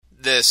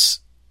This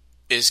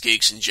is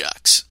Geeks and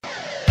Jocks.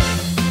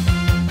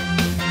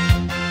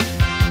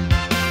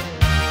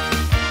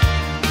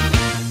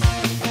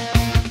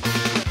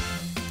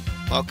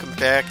 Welcome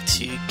back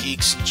to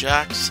Geeks and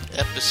Jocks,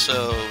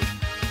 episode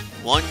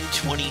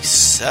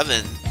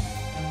 127,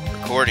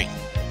 recording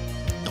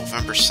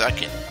November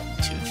 2nd,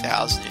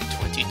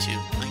 2022.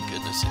 My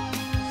goodness,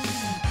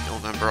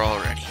 November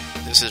already.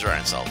 This is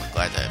Ryan Sullivan,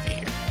 glad to have you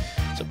here.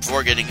 So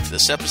before getting into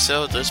this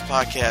episode, this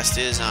podcast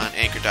is on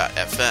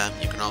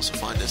Anchor.fm. You can also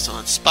find this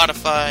on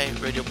Spotify,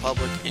 Radio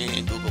Public,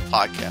 and Google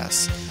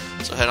Podcasts.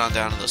 So head on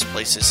down to those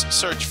places,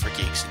 search for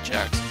Geeks and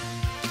Jocks.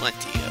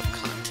 Plenty of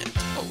content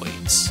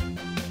awaits.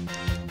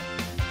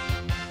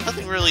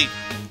 Nothing really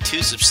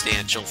too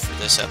substantial for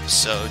this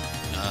episode.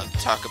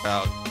 Talk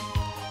about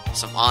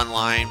some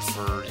online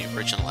for the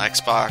original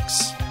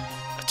Xbox,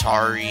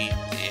 Atari,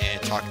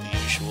 and talk the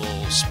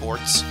usual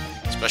sports,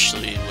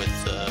 especially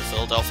with the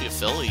Philadelphia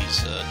Phillies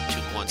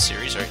 2-1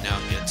 series right now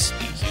against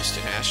the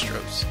Houston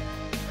Astros.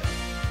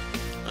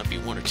 Might be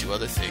one or two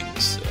other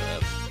things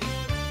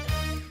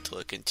to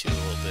look into a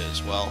little bit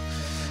as well.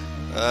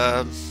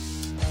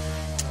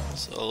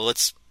 So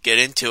let's get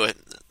into it.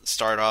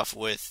 Start off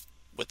with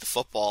the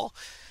football.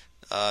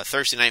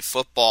 Thursday night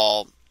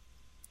football,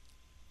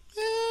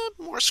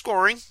 more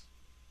scoring,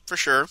 for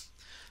sure.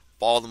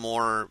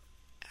 Baltimore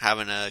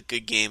having a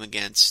good game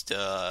against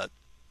Tampa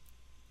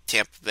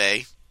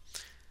Bay.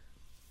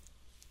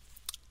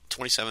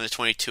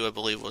 27-22, I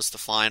believe, was the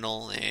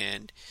final,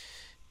 and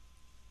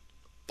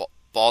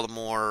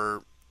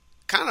Baltimore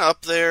kind of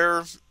up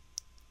there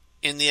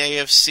in the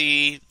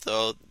AFC,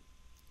 though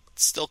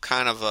it's still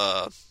kind of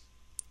a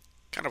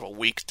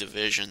weak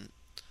division.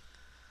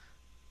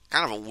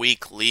 Kind of a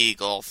weak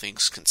league, all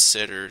things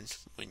considered,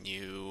 when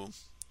you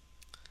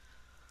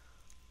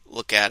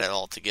look at it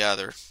all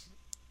together.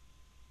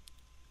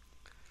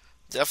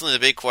 Definitely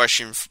the big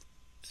question,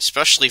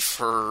 especially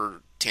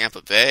for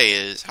Tampa Bay,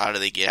 is how do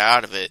they get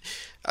out of it?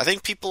 I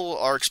think people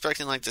are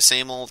expecting like the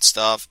same old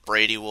stuff.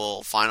 Brady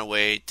will find a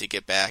way to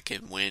get back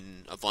and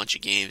win a bunch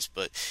of games,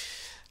 but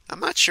I'm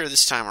not sure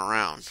this time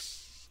around.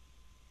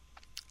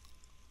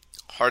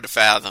 Hard to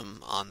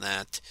fathom on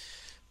that,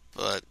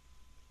 but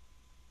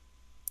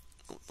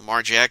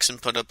Lamar Jackson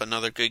put up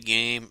another good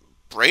game.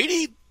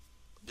 Brady,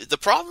 the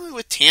problem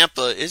with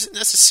Tampa isn't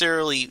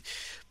necessarily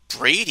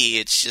Brady,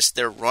 it's just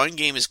their run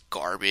game is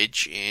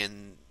garbage,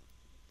 and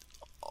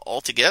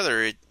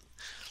altogether,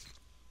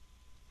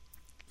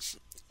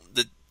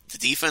 the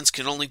defense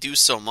can only do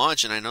so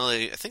much, and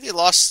I think they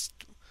lost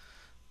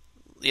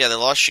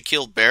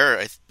Shaquille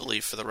Barrett, I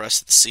believe, for the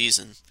rest of the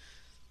season.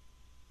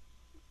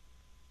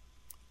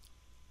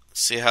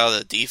 See how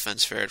the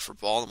defense fared for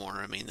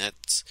Baltimore. I mean,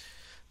 it's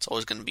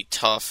always going to be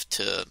tough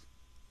to.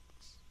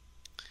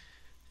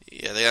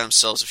 Yeah, they got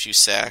themselves a few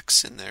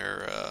sacks in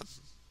their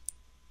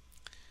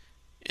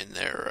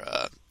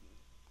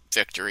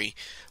victory.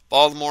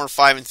 Baltimore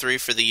 5-3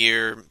 for the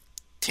year.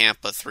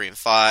 Tampa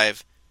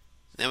 3-5.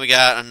 Then we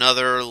got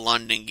another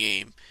London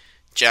game.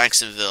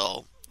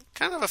 Jacksonville,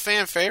 kind of a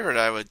fan favorite,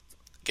 I would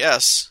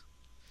guess.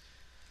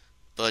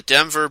 But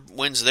Denver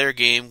wins their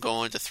game,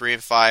 going to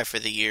 3-5 for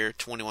the year,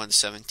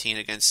 21-17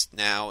 against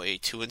now a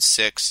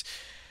 2-6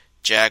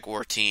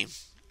 Jaguar team.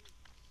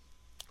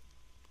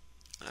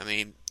 I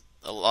mean,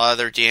 a lot of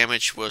their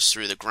damage was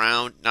through the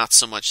ground, not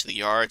so much the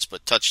yards,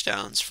 but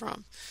touchdowns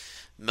from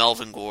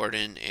Melvin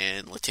Gordon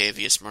and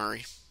Latavius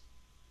Murray.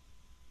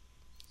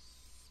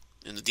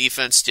 And the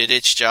defense did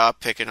its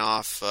job picking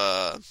off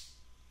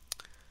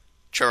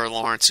Trevor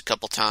Lawrence a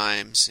couple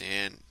times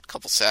and a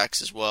couple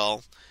sacks as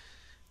well.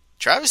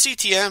 Travis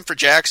Etienne for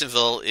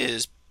Jacksonville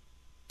is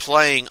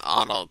playing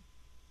on a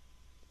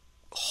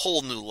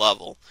whole new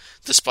level,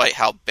 despite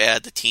how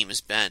bad the team has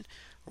been.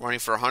 Running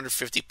for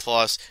 150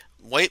 plus,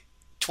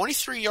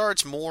 23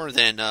 yards more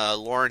than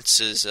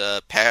Lawrence's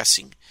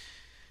passing.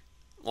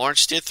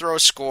 Lawrence did throw a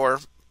score,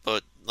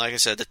 but like I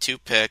said, the 2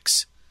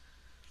 picks.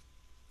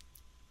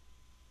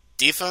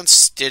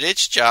 Defense did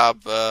its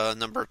job a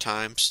number of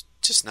times,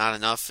 just not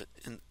enough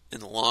in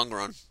the long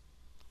run.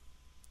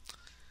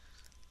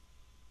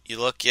 You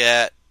look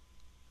at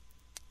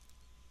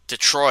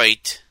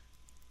Detroit,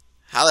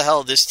 how the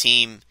hell this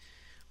team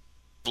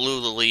blew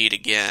the lead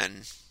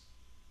again?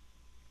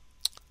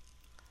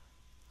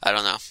 I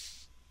don't know.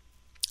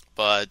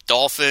 But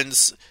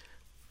Dolphins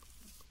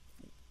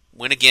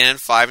win again,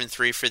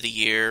 5-3 for the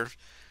year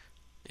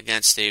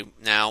against a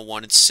now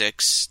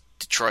 1-6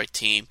 Detroit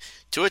team.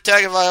 Tua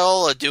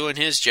Tagovailoa doing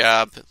his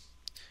job,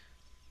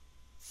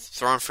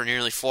 throwing for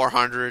nearly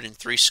 400 and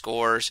 3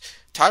 scores.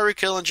 Tyreek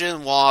Hill and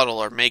Jalen Waddle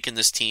are making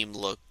this team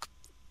look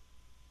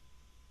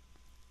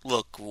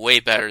way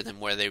better than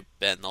where they've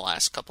been the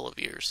last couple of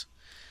years.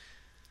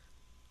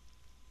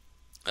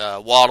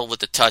 Waddle with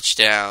the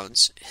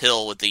touchdowns,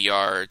 Hill with the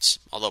yards,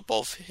 although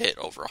both hit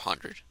over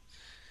 100.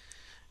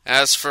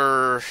 As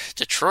for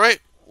Detroit,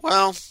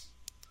 well,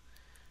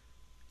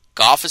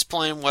 Goff is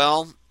playing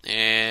well,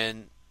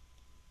 and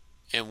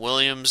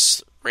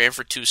Williams ran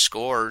for 2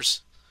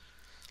 scores.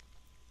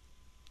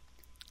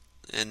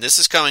 And this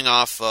is coming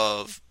off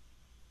of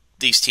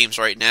these teams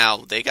right now,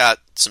 they got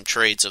some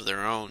trades of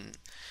their own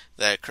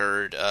that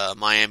occurred.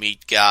 Miami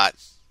got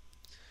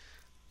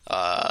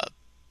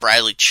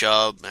Bradley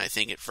Chubb, I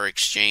think, for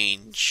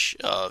exchange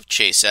of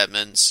Chase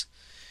Edmonds.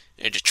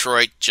 And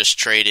Detroit just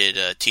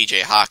traded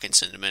T.J.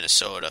 Hawkinson to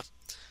Minnesota.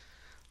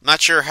 I'm not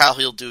sure how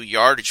he'll do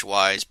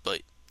yardage-wise,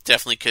 but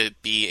definitely could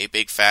be a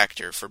big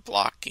factor for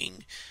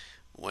blocking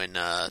when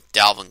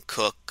Dalvin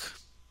Cook,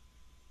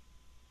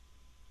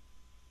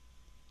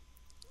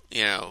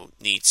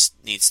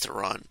 needs to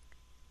run.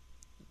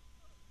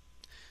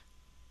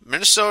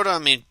 Minnesota, I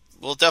mean,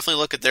 we'll definitely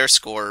look at their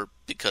score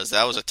because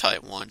that was a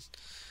tight one.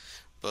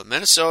 But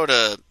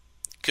Minnesota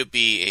could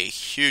be a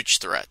huge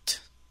threat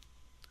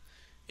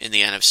in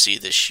the NFC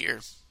this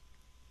year.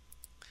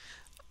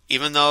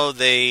 Even though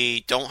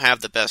they don't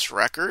have the best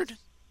record,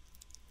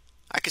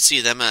 I could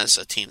see them as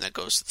a team that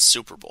goes to the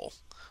Super Bowl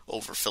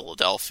over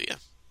Philadelphia.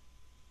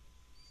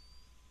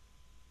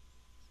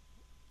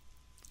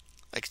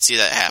 I could see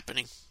that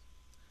happening.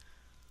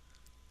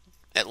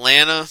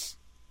 Atlanta,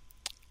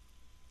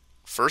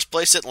 first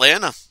place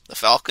Atlanta. The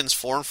Falcons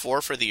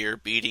 4-4 for the year,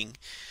 beating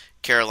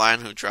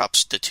Carolina, who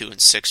drops to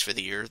 2-6 for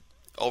the year.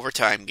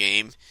 Overtime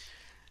game.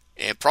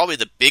 And probably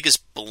the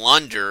biggest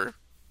blunder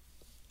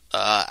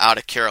out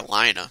of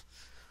Carolina,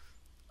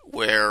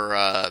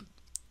 where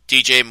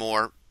DJ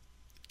Moore,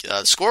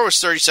 the score was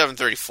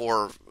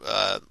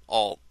 37-34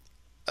 all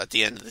at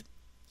the end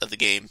of the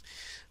game,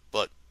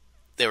 but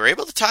they were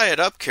able to tie it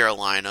up,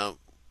 Carolina.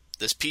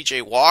 This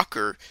PJ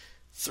Walker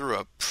threw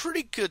a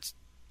pretty good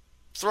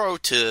throw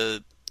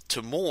to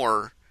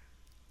Moore,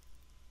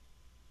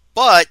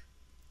 but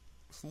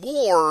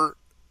Moore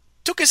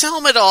took his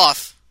helmet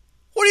off.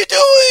 What are you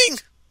doing?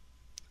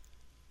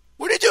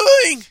 What are you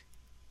doing?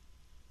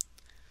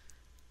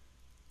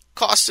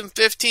 Cost him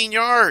 15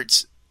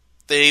 yards.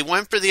 They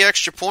went for the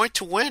extra point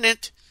to win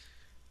it.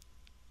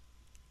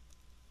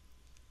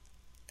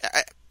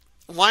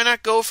 Why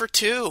not go for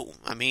two?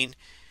 I mean,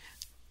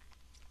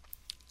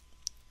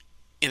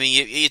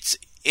 it's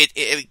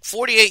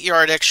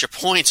 48-yard extra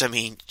points. I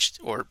mean,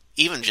 or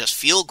even just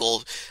field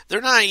goals.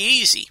 They're not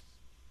easy.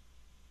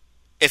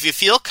 If you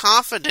feel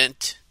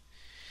confident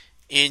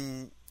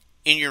in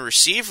your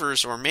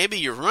receivers or maybe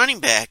your running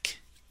back,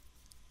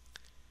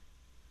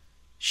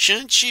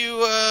 shouldn't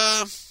you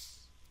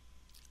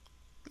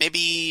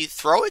maybe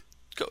throw it?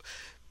 Go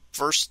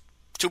first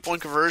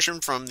 2-point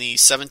conversion from the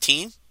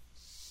 17.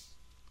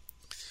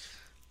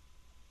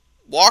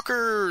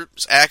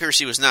 Walker's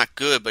accuracy was not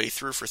good, but he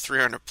threw for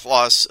 300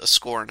 plus, a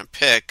score and a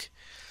pick.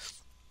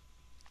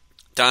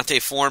 Dante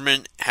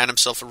Foreman had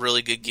himself a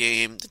really good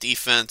game. The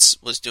defense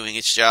was doing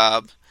its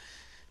job,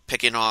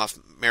 picking off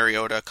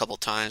Mariota a couple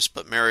times,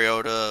 but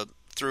Mariota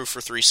threw for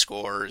 3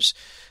 scores.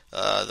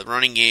 The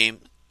running game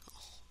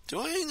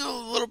doing a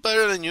little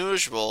better than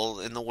usual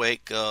in the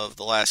wake of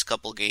the last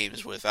couple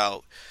games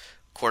without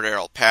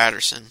Cordero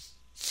Patterson.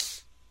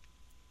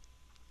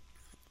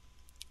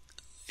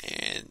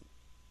 And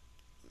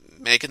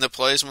making the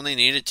plays when they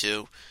needed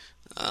to.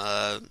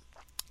 By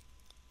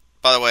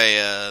the way,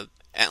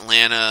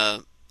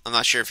 Atlanta, I'm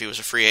not sure if he was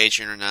a free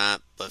agent or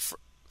not, but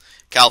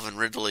Calvin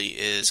Ridley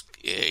is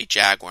a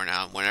Jaguar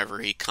now. Whenever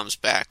he comes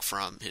back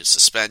from his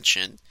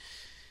suspension,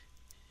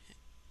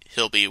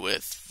 he'll be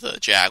with the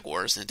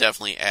Jaguars, and it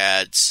definitely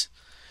adds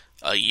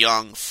a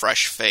young,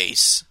 fresh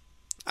face.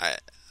 I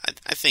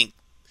think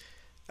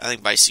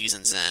by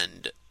season's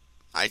end,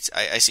 I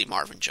see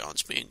Marvin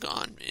Jones being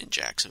gone in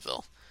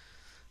Jacksonville.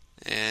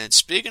 And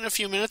speaking a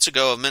few minutes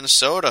ago of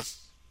Minnesota,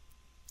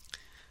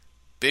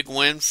 big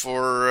win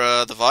for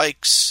the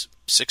Vikes,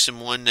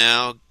 6-1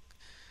 now,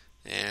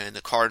 and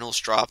the Cardinals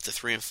dropped to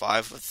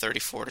 3-5 with a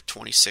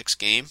 34-26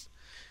 game.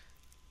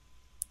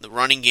 The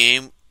running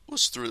game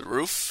was through the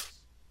roof.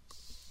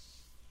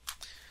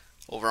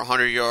 Over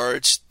 100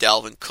 yards,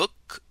 Dalvin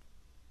Cook.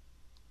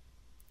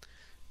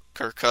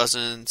 Kirk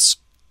Cousins,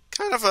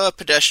 kind of a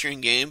pedestrian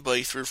game, but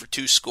he threw for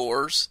 2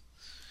 scores.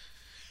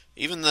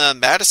 Even the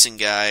Madison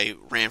guy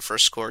ran for a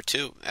score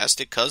too, as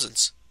did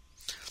Cousins.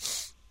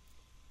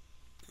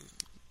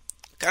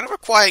 Kind of a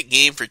quiet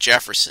game for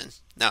Jefferson.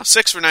 Now,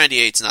 6 for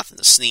 98 is nothing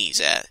to sneeze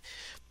at,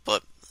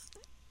 but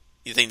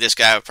you think this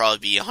guy would probably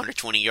be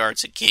 120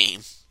 yards a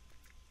game.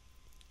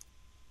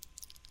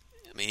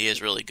 I mean, he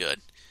is really good.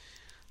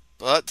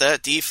 But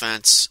that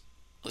defense,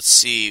 let's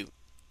see,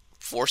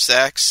 4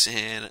 sacks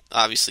and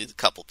obviously the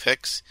couple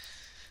picks.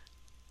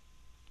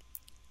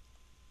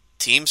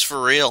 Team's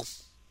for real.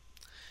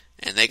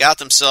 And they got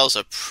themselves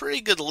a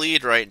pretty good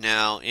lead right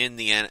now in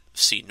the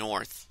NFC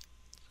North.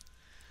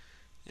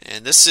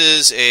 And this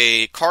is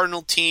a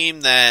Cardinal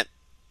team that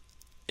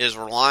is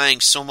relying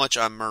so much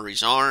on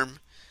Murray's arm.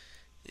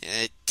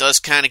 It does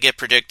kind of get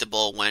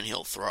predictable when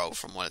he'll throw,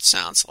 from what it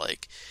sounds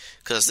like,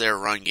 because their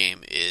run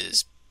game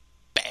is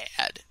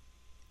bad.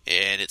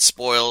 And it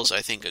spoils,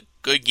 I think, a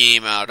good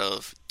game out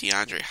of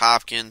DeAndre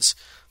Hopkins,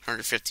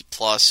 150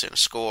 plus and a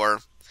score.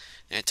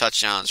 And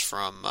touchdowns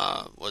from,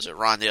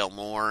 Rondale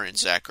Moore and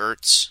Zach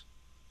Ertz.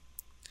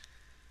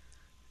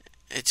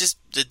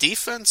 The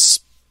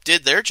defense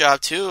did their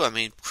job too. I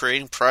mean,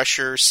 creating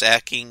pressure,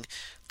 sacking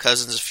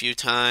Cousins a few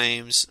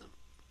times,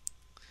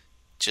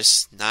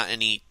 just not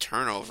any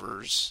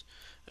turnovers.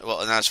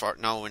 Well, not as far,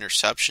 no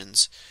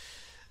interceptions.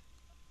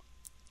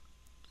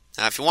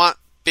 Now, if you want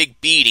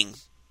big beating,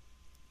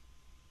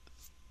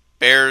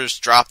 Bears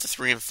dropped to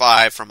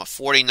 3-5 from a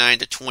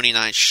 49-29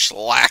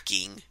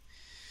 shellacking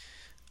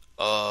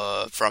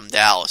from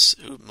Dallas,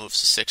 who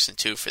moves to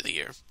 6-2 for the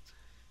year.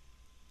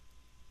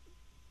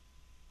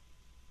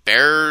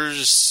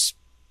 Bears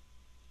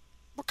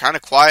were kind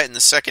of quiet in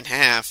the second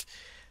half,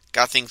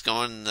 got things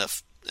going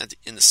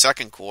in the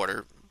second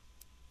quarter.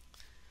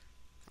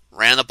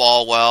 Ran the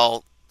ball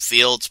well.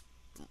 Fields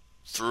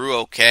threw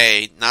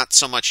okay, not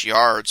so much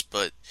yards,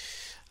 but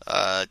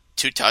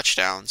 2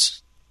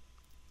 touchdowns.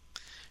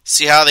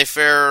 See how they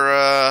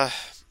fare.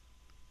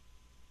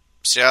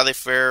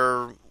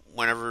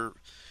 Whenever,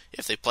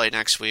 if they play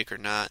next week or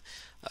not,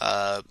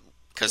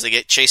 because they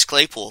get Chase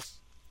Claypool.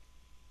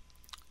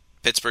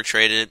 Pittsburgh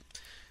traded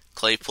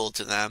Claypool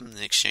to them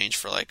in exchange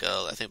for like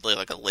a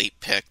late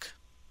pick.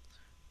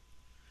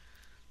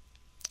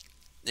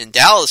 And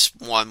Dallas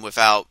won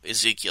without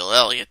Ezekiel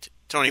Elliott.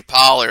 Tony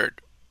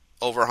Pollard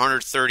over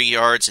 130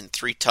 yards and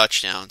 3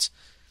 touchdowns.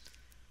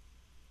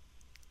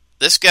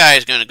 This guy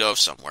is going to go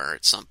somewhere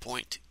at some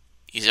point.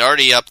 He's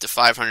already up to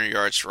 500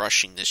 yards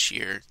rushing this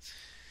year.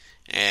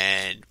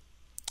 And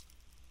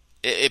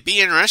it'd be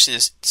interesting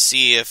to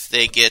see if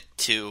they get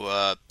to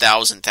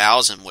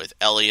 1,000 with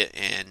Elliott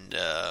and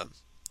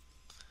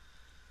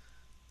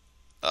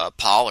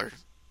Pollard.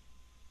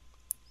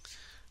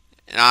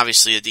 And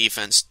obviously the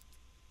defense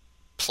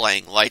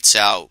playing lights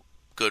out,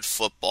 good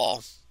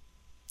football.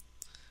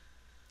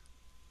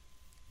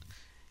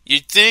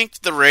 You'd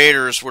think the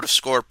Raiders would have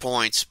scored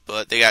points,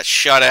 but they got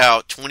shut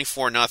out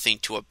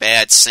 24-0 to a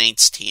bad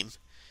Saints team.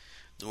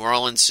 New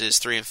Orleans is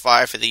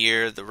 3-5 for the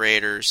year. The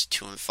Raiders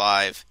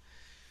 2-5.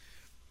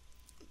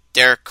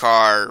 Derek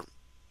Carr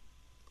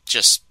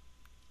just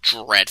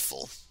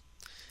dreadful,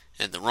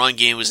 and the run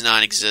game was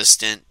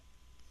non-existent.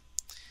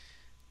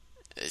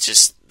 It's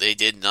just they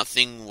did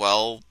nothing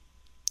well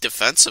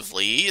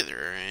defensively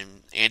either.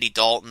 And Andy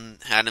Dalton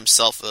had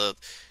himself a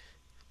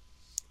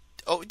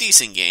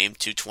decent game,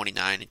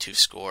 229 and 2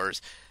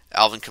 scores.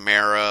 Alvin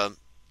Kamara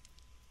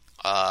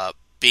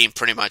being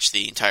pretty much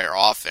the entire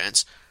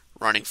offense,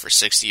 running for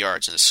 60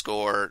 yards and a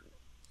score,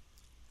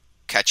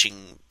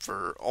 catching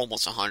for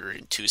almost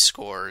 102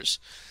 scores.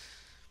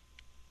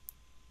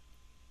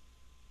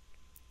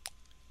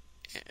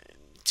 And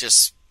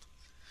just,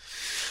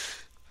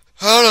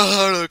 I don't know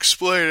how to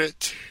explain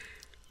it.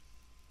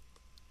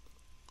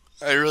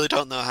 I really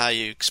don't know how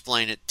you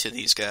explain it to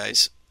these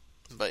guys,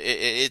 but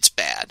it's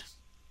bad.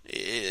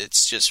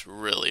 It's just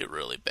really,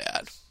 really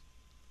bad.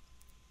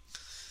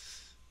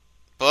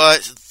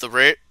 But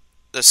the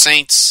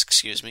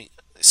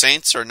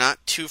Saints are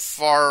not too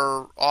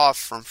far off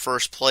from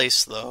first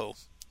place, though.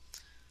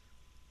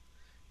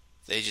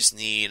 They just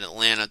need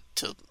Atlanta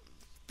to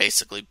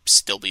basically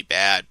still be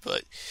bad,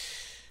 but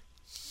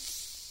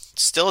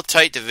still a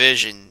tight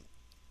division,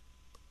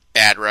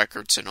 bad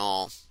records and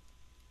all.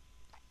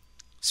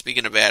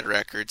 Speaking of bad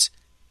records,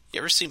 you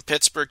ever seen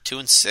Pittsburgh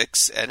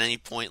 2-6 at any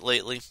point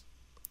lately?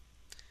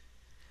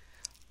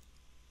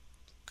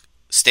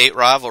 State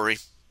rivalry.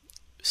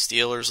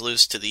 Steelers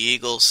lose to the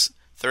Eagles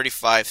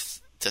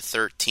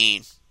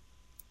 35-13.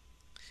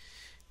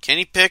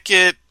 Kenny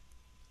Pickett,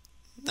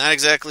 not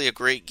exactly a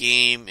great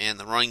game, and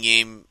the run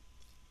game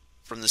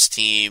from this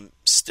team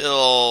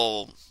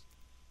still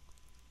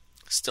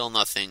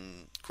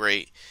nothing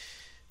great.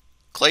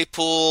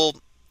 Claypool,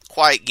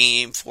 quiet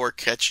game, 4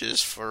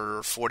 catches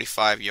for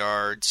 45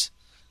 yards.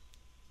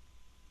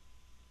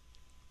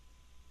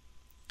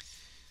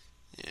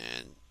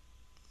 And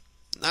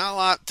not a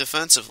lot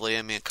defensively.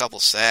 I mean, a couple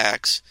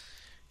sacks.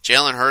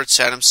 Jalen Hurts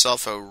had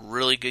himself a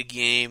really good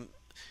game,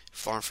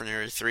 farmed for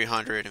nearly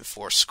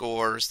 304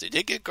 scores. They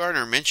did get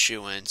Gardner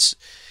Minshew in.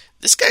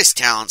 This guy's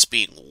talent's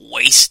being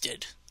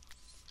wasted.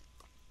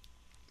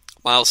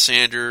 Miles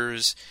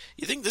Sanders,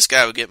 you think this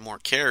guy would get more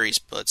carries,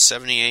 but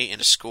 78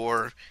 and a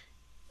score.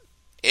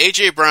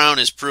 A.J. Brown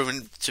has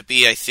proven to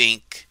be, I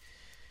think,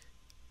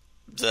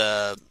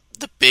 the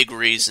big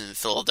reason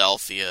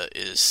Philadelphia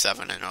is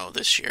 7-0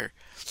 this year.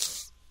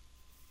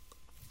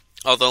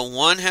 Although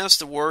one has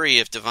to worry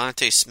if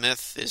Devontae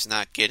Smith is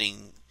not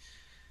getting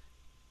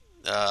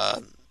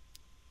the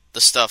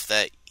stuff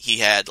that he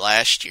had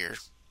last year.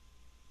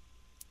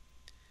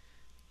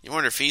 You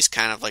wonder if he's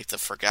kind of like the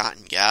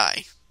forgotten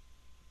guy.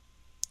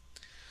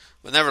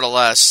 But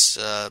nevertheless,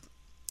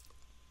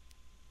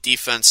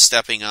 defense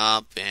stepping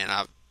up, and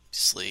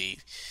obviously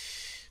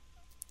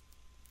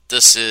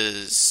this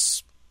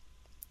is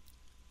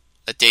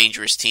a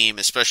dangerous team,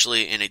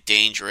 especially in a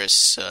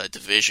dangerous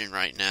division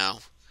right now.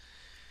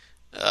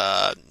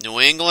 New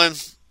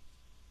England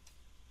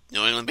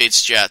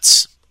beats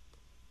Jets.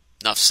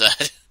 Enough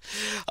said.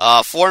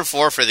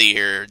 4-4 for the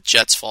year.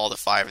 Jets fall to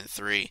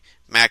 5-3.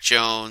 Mac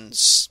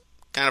Jones,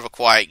 kind of a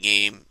quiet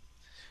game.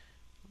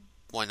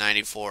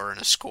 194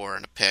 and a score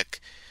and a pick.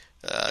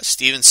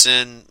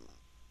 Stevenson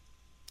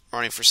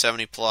running for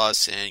 70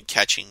 plus and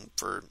catching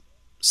for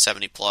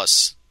 70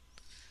 plus.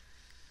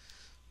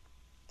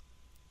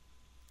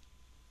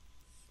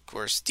 Of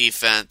course,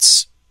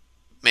 defense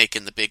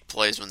making the big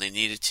plays when they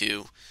needed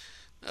to,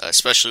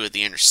 especially with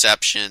the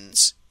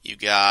interceptions. You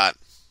got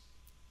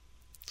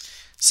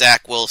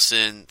Zach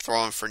Wilson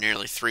throwing for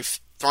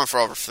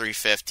over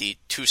 350,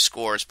 2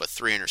 scores but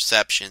 3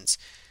 interceptions.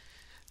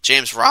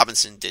 James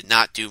Robinson did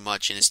not do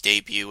much in his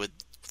debut with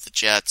the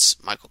Jets.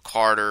 Michael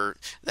Carter,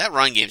 that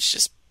run game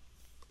is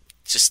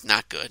just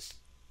not good.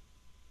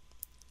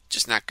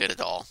 Just not good at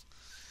all.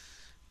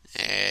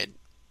 And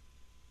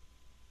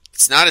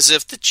it's not as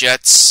if the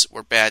Jets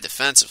were bad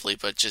defensively,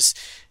 but just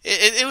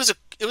it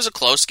was a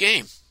close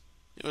game.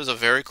 It was a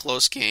very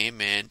close game,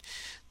 and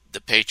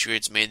the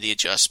Patriots made the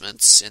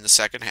adjustments in the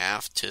second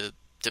half to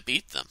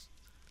beat them.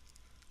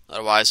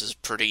 Otherwise, it was a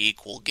pretty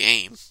equal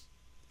game.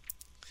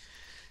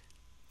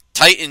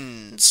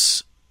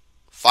 Titans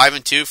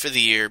 5-2 for the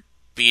year,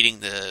 beating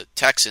the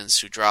Texans,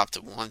 who dropped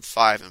to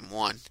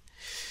 1-5-1.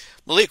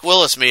 Malik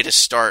Willis made a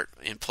start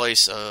in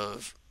place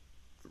of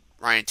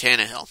Ryan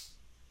Tannehill.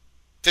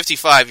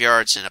 55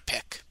 yards and a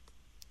pick.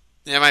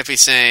 They might be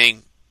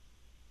saying,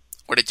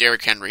 what did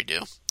Derrick Henry do?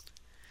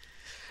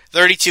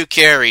 32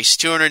 carries,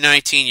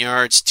 219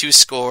 yards, 2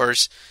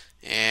 scores,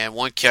 and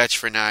 1 catch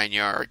for 9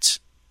 yards.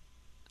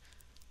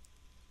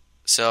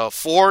 So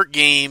 4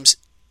 games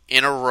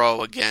in a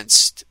row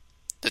against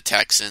the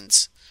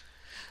Texans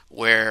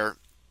where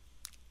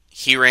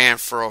he ran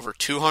for over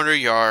 200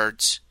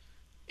 yards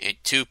and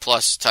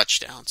 2+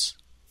 touchdowns.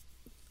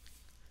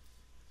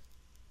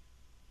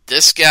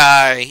 This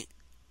guy,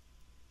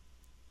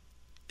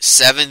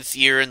 7th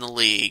year in the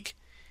league,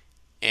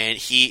 and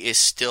he is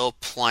still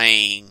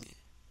playing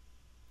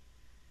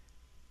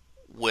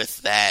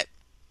with that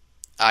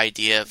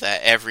idea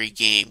that every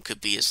game could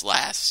be his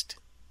last.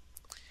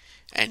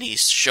 And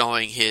he's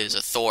showing his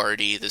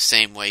authority the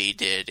same way he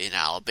did in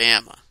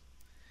Alabama.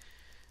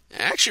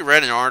 I actually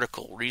read an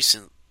article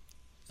recent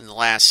in the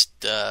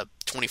last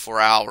 24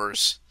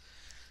 hours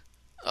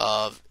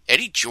of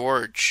Eddie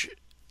George,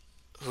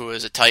 who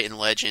is a Titan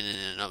legend in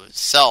and of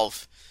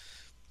himself,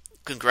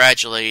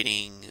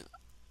 congratulating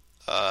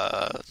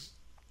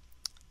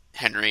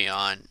Henry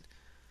on, I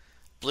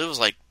believe it was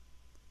like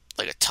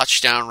a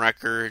touchdown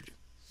record.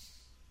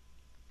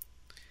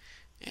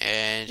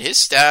 And his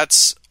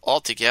stats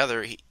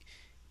altogether,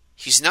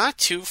 he's not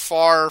too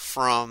far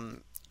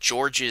from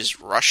George's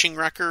rushing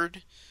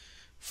record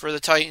for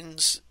the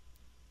Titans.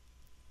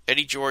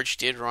 Eddie George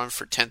did run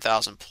for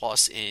 10,000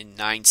 plus in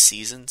 8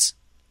 seasons,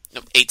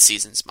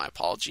 my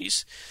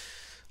apologies,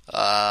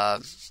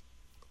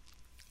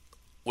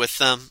 with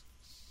them.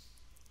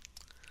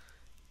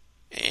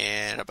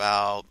 And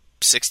about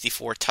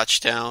 64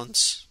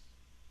 touchdowns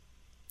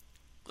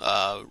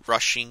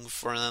rushing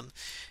for them.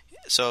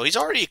 So he's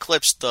already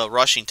eclipsed the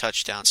rushing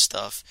touchdown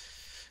stuff.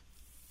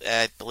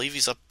 I believe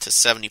he's up to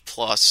 70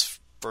 plus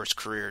for his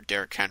career,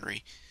 Derrick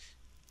Henry.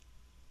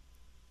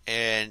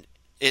 And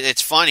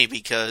it's funny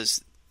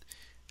because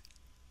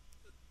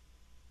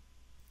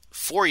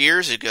 4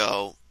 years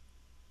ago,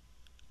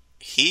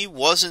 he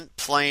wasn't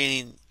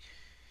playing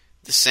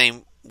the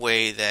same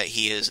way that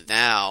he is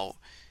now.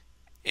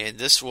 And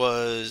this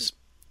was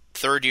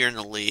 3rd year in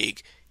the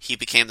league. He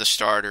became the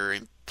starter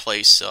in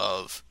place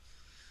of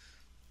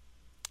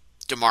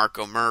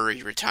DeMarco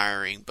Murray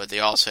retiring, but they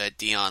also had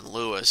Dion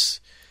Lewis,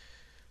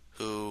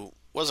 who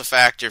was a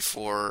factor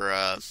for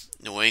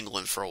New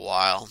England for a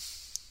while.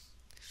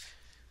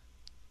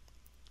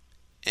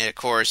 And of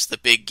course, the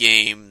big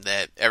game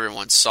that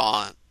everyone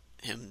saw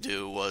him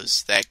do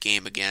was that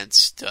game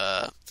against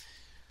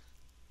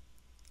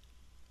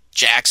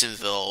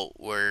Jacksonville,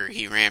 where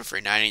he ran for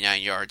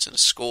 99 yards and a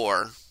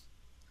score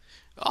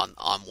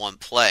on one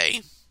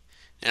play.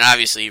 And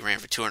obviously, he ran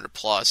for 200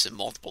 plus and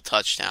multiple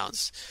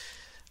touchdowns.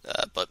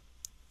 But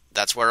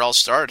that's where it all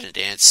started.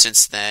 And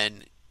since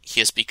then, he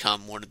has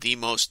become one of the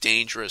most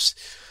dangerous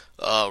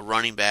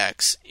running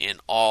backs in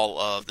all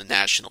of the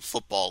National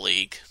Football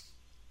League.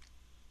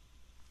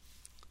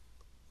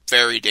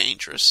 Very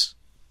dangerous.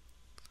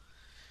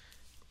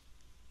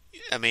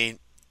 I mean,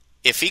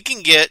 if he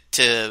can get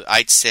to,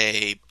 I'd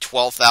say,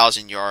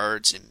 12,000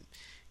 yards and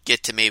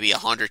get to maybe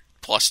 100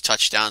 plus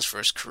touchdowns for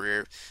his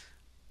career,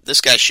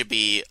 this guy should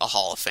be a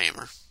Hall of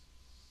Famer.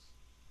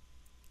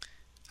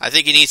 I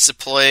think he needs to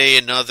play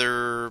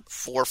another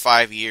 4 or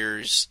 5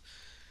 years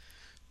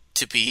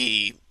to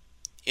be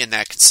in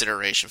that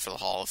consideration for the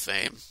Hall of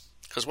Fame.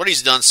 Because what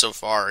he's done so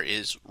far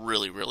is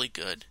really, really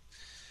good.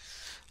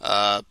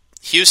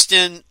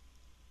 Houston,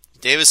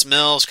 Davis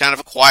Mills, kind of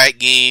a quiet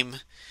game.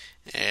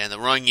 And the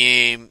run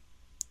game,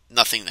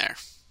 nothing there.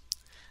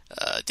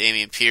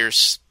 Dameon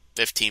Pierce,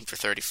 15 for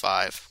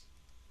 35.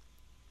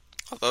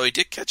 Although he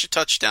did catch a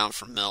touchdown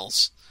from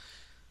Mills.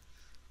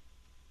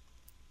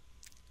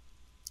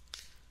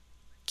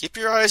 Keep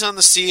your eyes on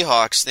the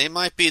Seahawks. They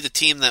might be the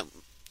team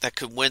that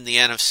could win the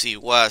NFC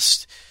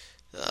West,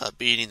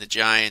 beating the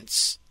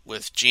Giants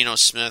with Geno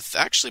Smith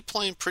actually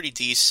playing pretty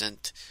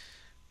decent.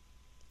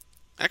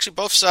 Actually,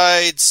 both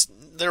sides,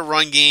 their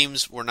run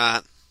games were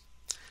not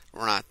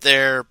were not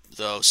there,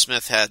 though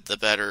Smith had the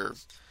better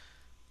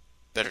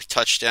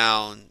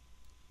touchdown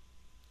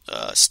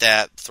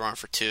stat, throwing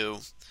for 2.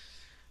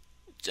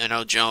 I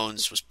know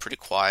Jones was pretty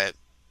quiet.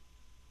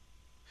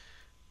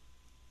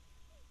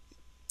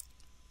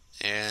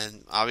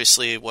 And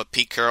obviously what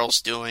Pete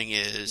Carroll's doing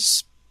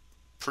is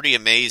pretty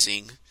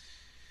amazing.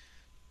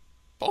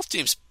 Both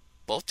teams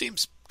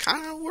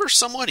kind of were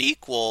somewhat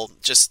equal.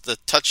 Just the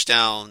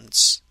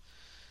touchdowns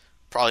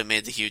probably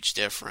made the huge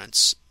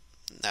difference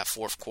in that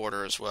fourth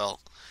quarter as well.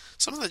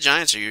 Some of the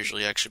Giants are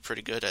usually actually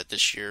pretty good at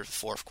this year,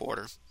 fourth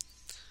quarter.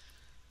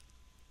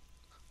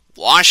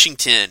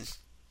 Washington,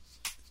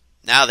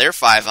 now they're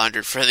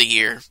 500 for the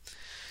year,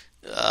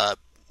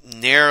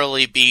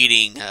 narrowly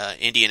beating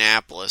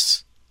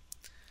Indianapolis.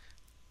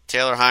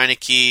 Taylor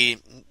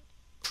Heineke,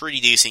 pretty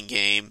decent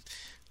game.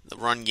 The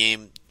run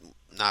game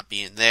not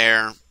being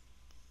there,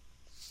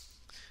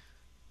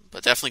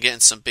 but definitely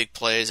getting some big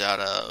plays out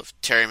of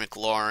Terry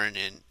McLaurin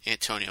and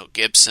Antonio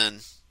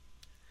Gibson.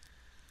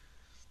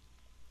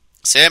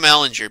 Sam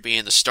Ehlinger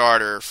being the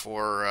starter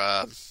for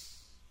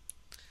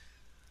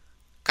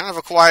kind of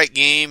a quiet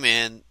game,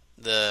 and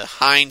the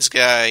Hines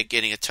guy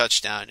getting a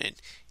touchdown, and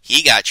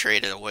he got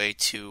traded away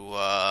to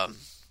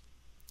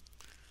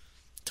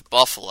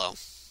Buffalo.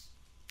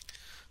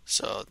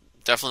 So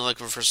definitely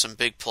looking for some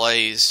big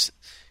plays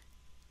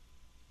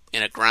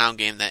in a ground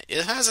game that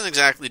it hasn't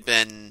exactly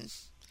been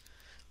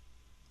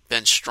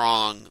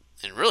strong,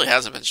 and really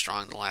hasn't been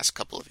strong in the last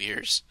couple of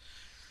years.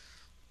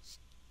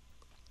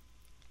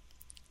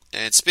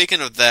 And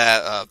speaking of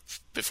that,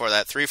 before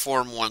that,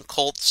 3-4-1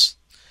 Colts.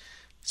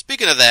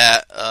 Speaking of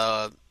that,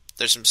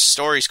 there's some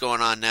stories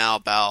going on now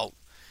about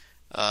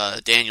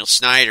Daniel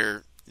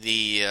Snyder,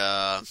 the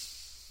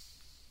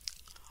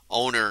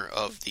owner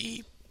of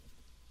the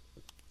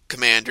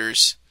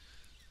Commanders,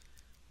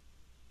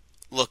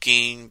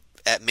 looking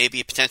at maybe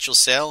a potential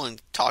sale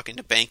and talking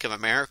to Bank of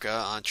America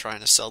on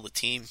trying to sell the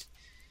team.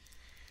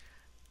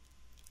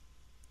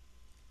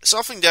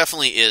 Something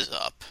definitely is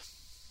up.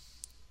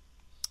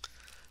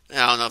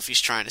 I don't know if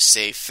he's trying to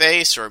save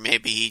face, or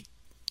maybe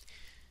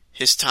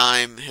his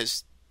time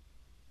has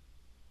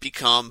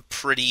become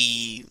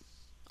pretty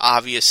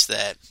obvious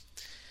that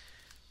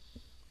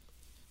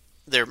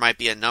there might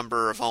be a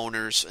number of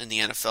owners in the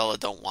NFL that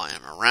don't want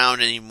him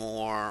around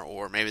anymore,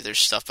 or maybe there's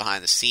stuff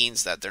behind the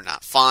scenes that they're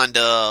not fond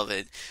of.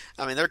 And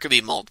I mean, there could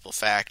be multiple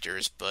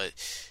factors, but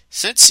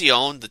since he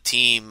owned the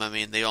team, I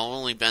mean, they've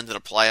only been to the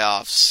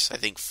playoffs, I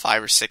think,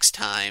 5 or 6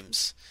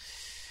 times.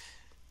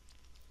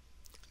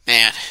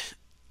 Man,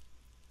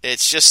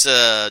 it's just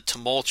a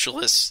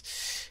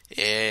tumultuous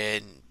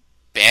and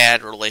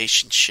bad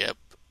relationship,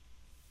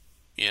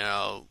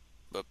 a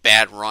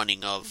bad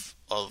running of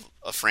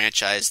a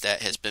franchise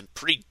that has been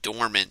pretty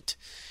dormant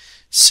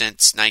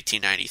since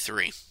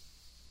 1993.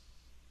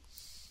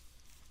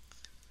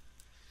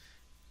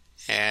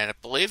 And I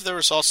believe there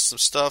was also some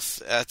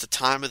stuff at the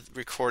time of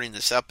recording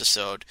this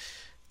episode,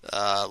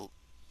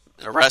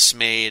 arrests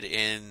made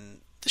in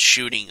the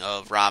shooting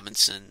of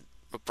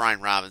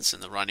Brian Robinson,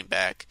 the running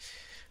back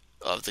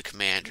of the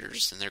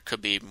Commanders, and there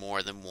could be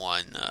more than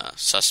one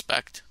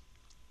suspect.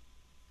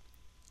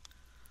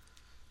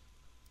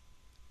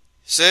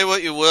 Say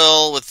what you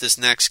will with this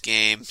next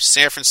game.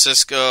 San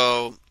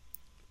Francisco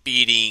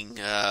beating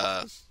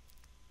the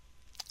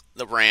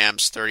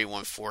Rams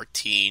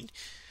 31-14.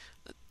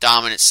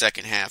 Dominant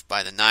second half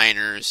by the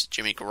Niners.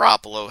 Jimmy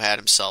Garoppolo had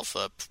himself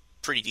a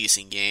pretty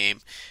decent game.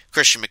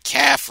 Christian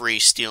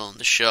McCaffrey stealing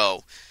the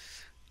show.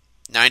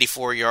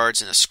 94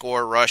 yards and a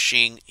score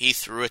rushing. He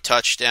threw a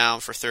touchdown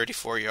for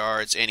 34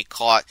 yards, and he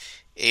caught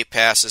 8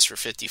 passes for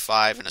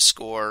 55 and a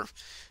score.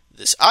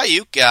 This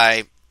Ayuk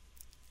guy,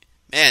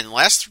 man, the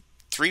last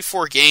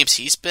 3-4 games,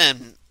 he's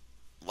been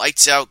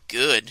lights out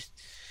good.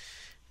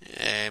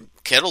 And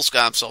Kittle's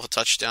got himself a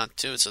touchdown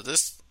too, so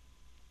this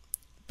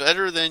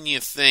better than you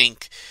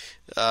think.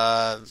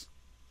 I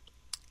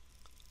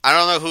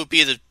don't know who would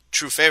be the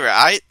true favorite.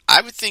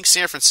 I would think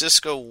San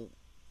Francisco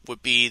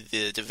would be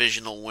the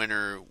divisional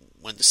winner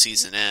when the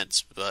season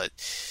ends, but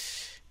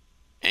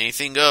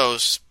anything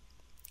goes.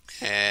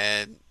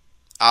 And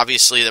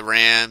obviously the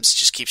Rams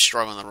just keep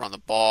struggling to run the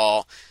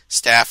ball.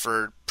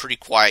 Stafford, pretty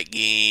quiet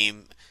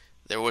game.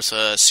 There was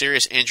a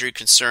serious injury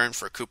concern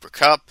for Cooper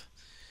Kupp,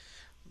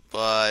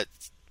 but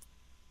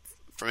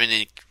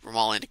from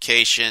all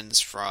indications,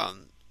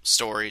 from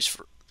stories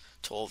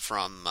told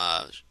from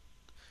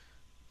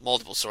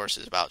multiple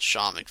sources about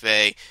Sean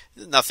McVay,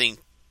 nothing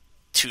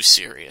too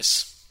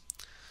serious.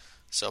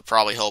 So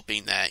probably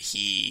hoping that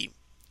he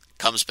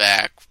comes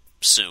back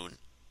soon,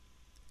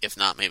 if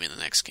not maybe in the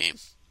next game.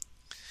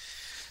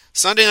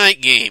 Sunday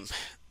night game.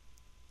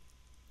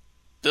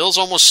 Bills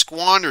almost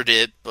squandered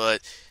it,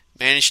 but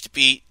managed to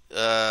beat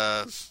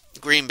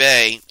Green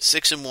Bay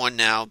 6-1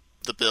 now.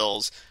 The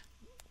Bills,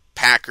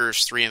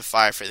 Packers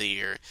 3-5 for the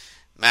year.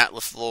 Matt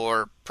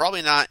LaFleur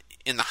probably not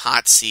in the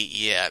hot seat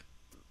yet,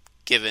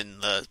 given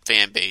the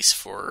fan base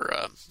for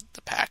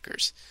the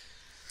Packers.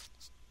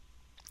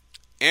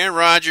 Aaron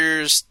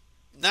Rodgers,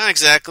 not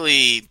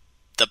exactly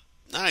the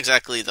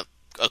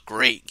a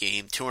great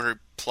game. 200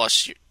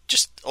 plus,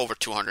 just over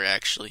 200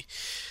 actually.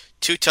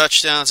 2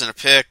 touchdowns and a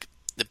pick.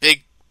 The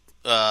big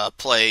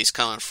plays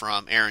coming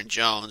from Aaron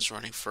Jones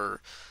running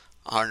for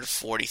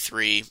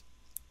 143.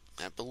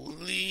 I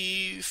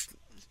believe.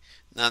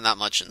 No, not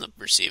much in the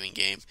receiving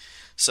game.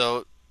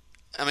 So,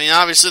 I mean,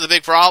 obviously the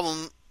big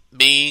problem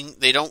being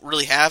they don't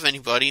really have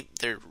anybody.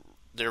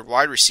 Their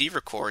wide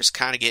receiver core is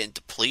kind of getting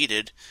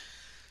depleted.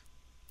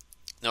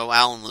 No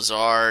Alan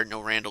Lazard, no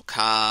Randall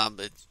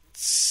Cobb.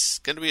 It's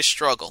going to be a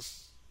struggle.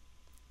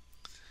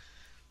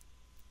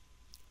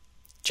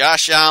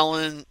 Josh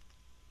Allen,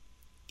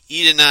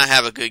 he did not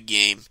have a good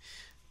game.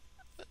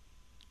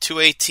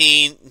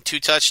 218, 2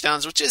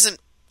 touchdowns, which isn't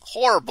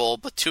horrible,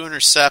 but 2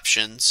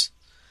 interceptions.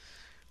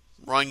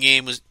 Run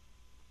game was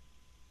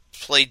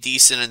played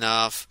decent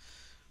enough.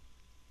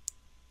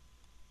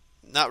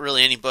 Not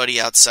really anybody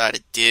outside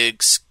of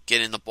Diggs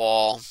getting the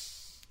ball.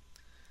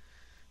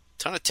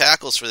 Ton of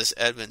tackles for this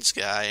Edmonds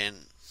guy,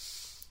 and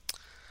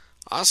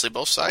honestly,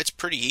 both sides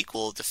pretty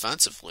equal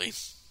defensively.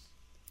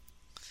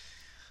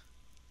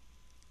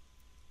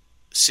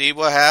 See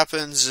what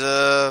happens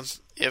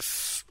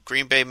if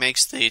Green Bay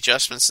makes the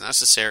adjustments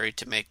necessary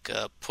to make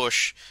a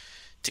push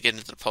to get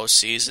into the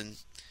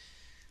postseason.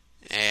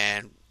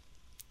 And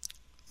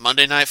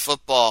Monday Night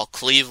Football,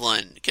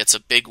 Cleveland gets a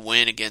big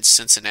win against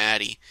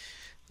Cincinnati.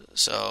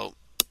 So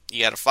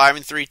you got a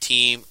 5-3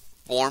 team,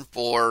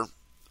 4-4,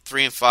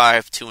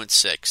 3-5,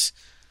 2-6.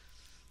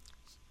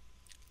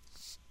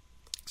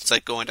 It's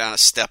like going down a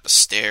step of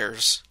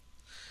stairs.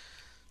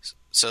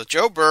 So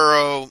Joe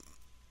Burrow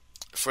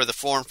for the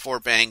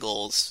 4-4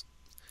 Bengals,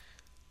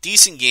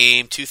 decent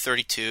game,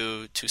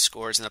 232, 2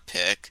 scores and a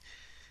pick.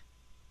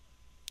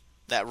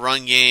 That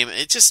run game,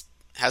 it just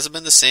hasn't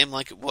been the same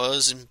like it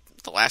was in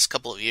the last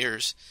couple of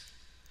years.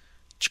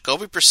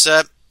 Jacoby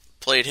Brissett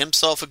played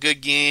himself a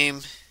good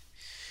game.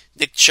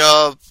 Nick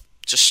Chubb,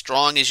 just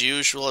strong as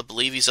usual. I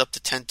believe he's up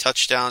to 10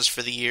 touchdowns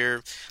for the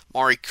year.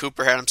 Amari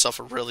Cooper had himself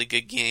a really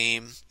good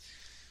game.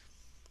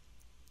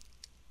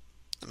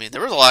 I mean,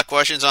 there was a lot of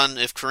questions on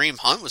if Kareem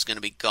Hunt was going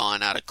to be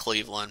gone out of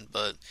Cleveland,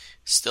 but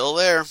still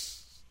there.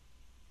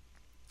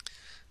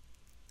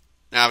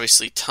 And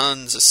obviously,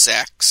 tons of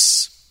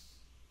sacks.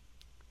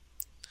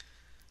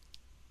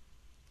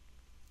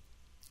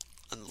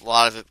 And a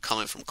lot of it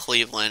coming from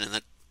Cleveland,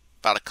 and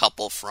about a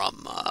couple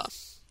from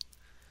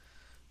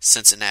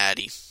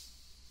Cincinnati.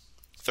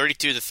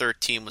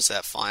 32-13 was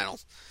that final.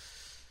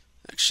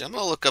 Actually, I'm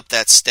going to look up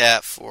that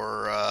stat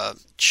for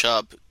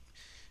Chubb,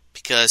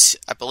 because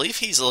I believe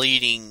he's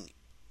leading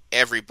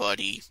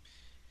everybody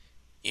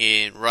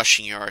in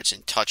rushing yards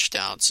and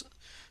touchdowns.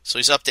 So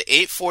he's up to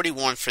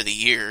 841 for the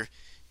year,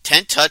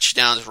 10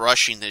 touchdowns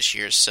rushing this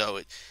year.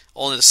 So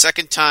only the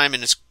second time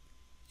in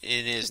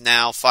his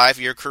now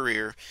 5-year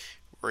career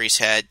where he's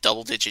had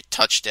double-digit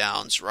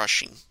touchdowns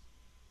rushing.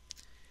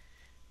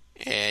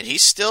 And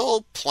he's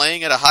still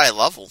playing at a high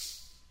level.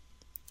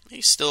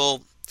 He's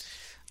up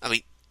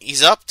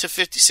to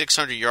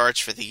 5,600 yards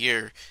for the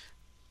year.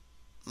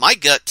 My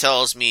gut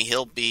tells me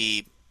he'll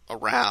be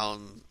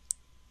around,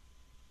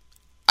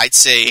 I'd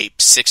say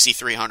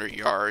 6,300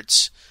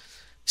 yards,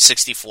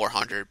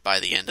 6,400 by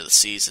the end of the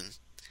season.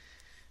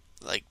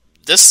 Like,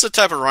 this is the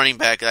type of running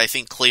back that I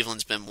think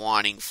Cleveland's been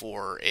wanting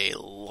for a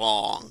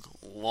long,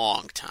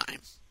 long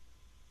time.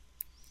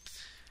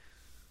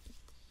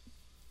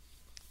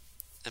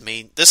 I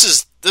mean, this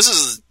is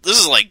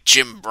like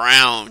Jim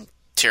Brown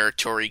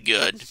territory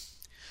good.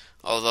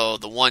 Although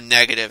the one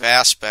negative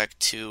aspect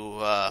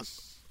to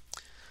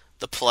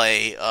the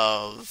play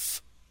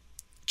of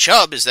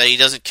Chubb is that he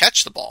doesn't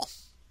catch the ball.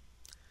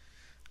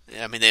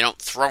 I mean, they don't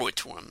throw it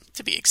to him,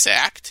 to be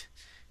exact.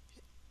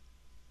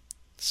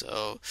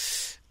 So,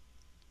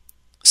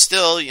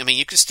 still, I mean,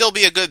 you can still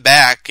be a good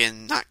back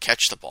and not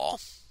catch the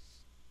ball.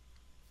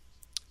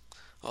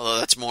 Although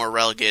that's more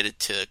relegated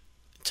to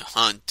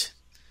Hunt.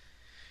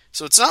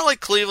 So it's not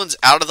like Cleveland's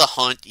out of the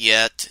hunt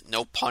yet,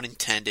 no pun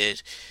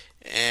intended.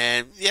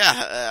 And yeah,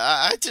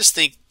 I just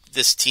think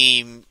this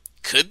team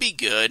could be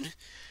good,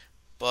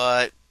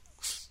 but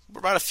we're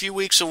about a few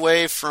weeks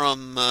away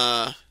from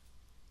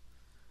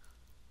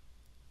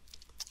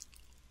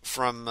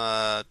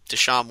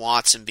Deshaun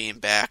Watson being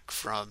back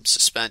from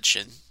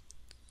suspension.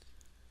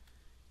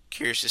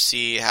 Curious to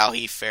see how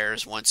he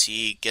fares once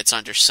he gets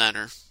under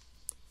center.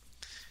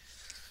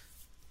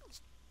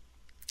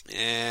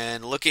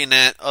 And looking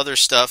at other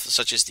stuff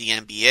such as the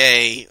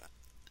NBA,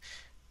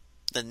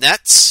 the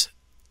Nets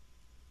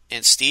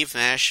and Steve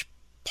Nash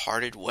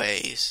parted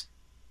ways.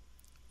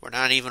 We're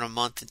not even a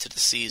month into the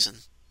season,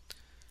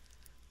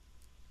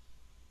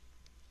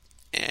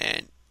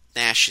 and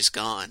Nash is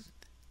gone.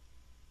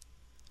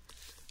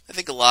 I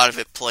think a lot of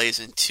it plays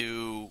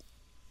into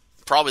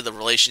probably the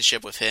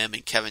relationship with him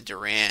and Kevin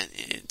Durant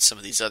and some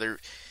of these other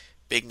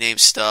big name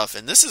stuff.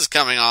 And this is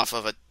coming off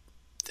of at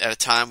a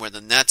time where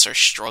the Nets are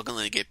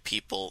struggling to get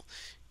people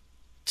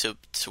to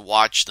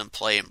watch them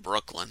play in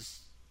Brooklyn.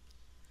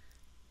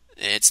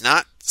 It's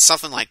not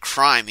something like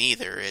crime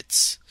either.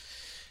 It's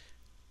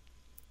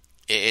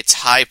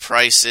high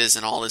prices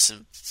and all this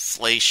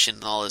inflation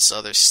and all this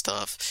other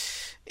stuff.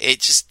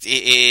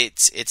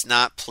 It's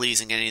not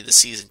pleasing any of the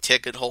season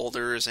ticket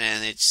holders,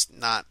 and it's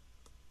not.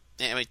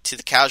 I mean, to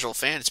the casual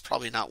fan, it's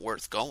probably not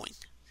worth going.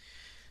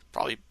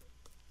 Probably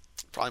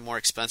more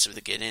expensive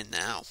to get in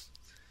now.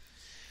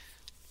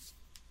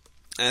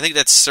 And I think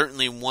that's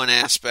certainly one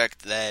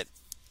aspect that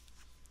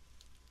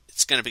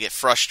it's going to get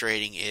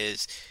frustrating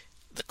is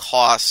the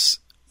costs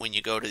when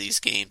you go to these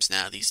games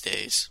now these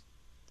days.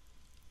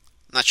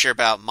 I'm not sure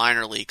about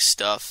minor league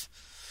stuff,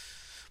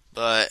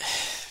 but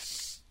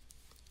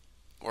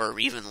or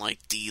even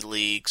like D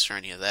leagues or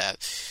any of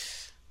that.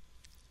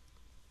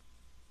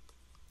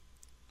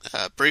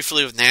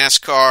 Briefly with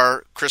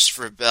NASCAR,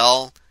 Christopher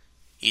Bell,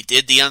 he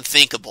did the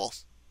unthinkable.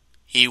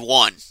 He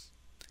won.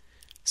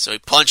 So he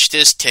punched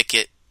his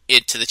ticket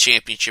into the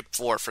Championship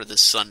 4 for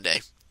this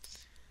Sunday.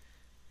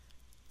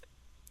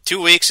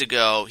 2 weeks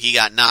ago, he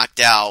got knocked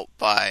out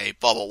by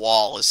Bubba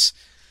Wallace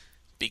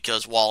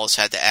because Wallace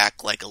had to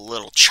act like a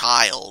little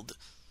child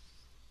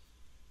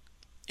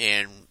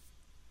and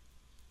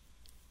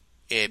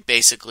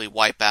basically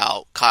wipe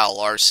out Kyle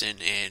Larson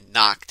and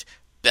knocked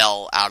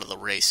Bell out of the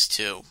race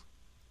too.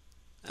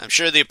 I'm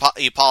sure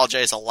he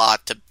apologized a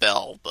lot to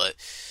Bell, but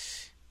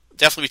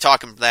definitely be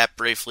talking about that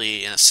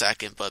briefly in a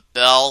second. But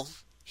Bell,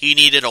 he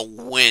needed a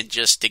win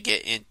just to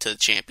get into the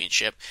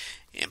championship,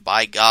 and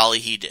by golly,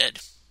 he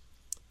did.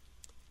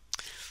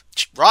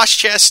 Ross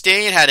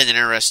Chastain had an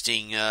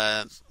interesting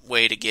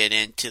way to get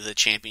into the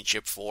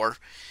Championship 4.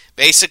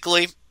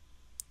 Basically,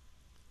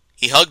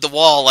 he hugged the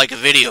wall like a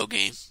video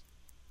game.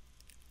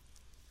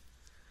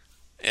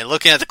 And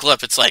looking at the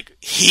clip, it's like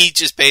he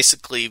just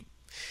basically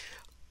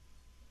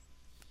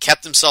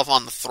kept himself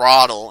on the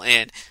throttle.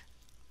 And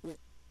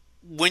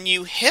when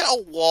you hit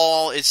a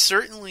wall, it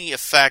certainly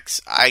affects,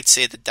 I'd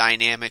say, the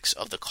dynamics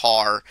of the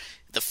car,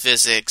 the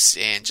physics,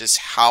 and just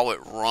how it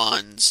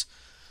runs.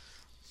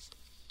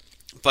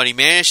 But he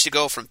managed to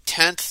go from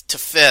 10th to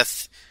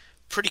 5th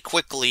pretty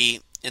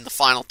quickly in the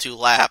final 2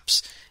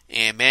 laps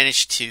and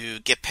managed to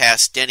get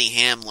past Denny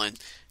Hamlin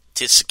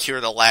to secure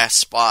the last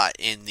spot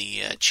in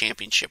the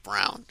championship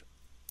round.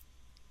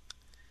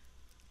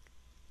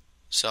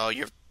 So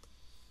you're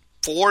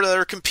 4 that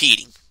are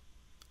competing.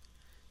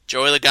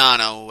 Joey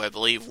Logano, who I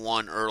believe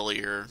won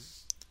earlier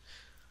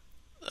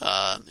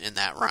in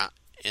that round,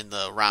 in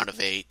the round of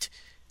 8.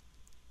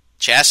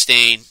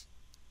 Chastain,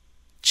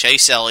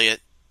 Chase Elliott,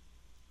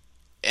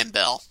 and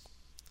Bell.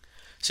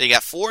 So you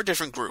got 4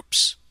 different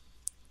groups.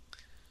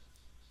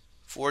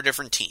 4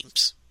 different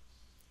teams.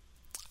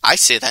 I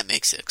say that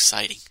makes it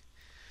exciting.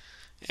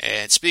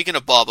 And speaking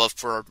of Bubba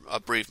for a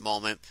brief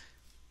moment,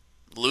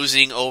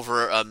 losing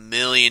over $1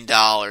 million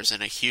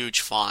in a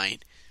huge fine.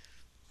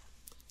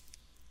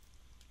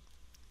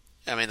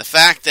 I mean, the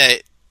fact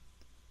that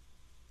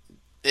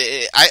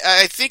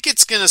I think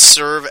it's going to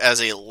serve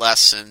as a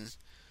lesson.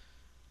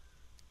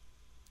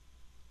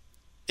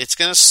 It's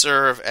going to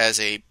serve as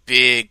a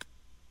big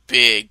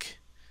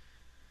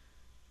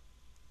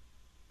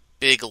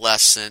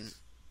lesson.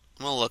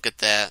 I'm going to look at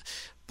that.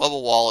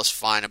 Bubba Wallace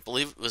fine. I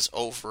believe it was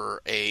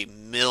over $1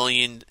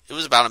 million. It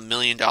was about $1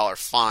 million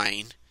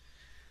fine.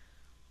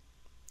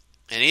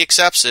 And he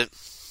accepts it.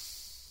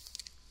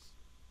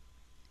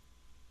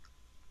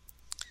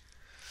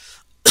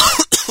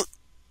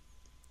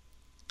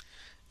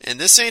 And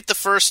this ain't the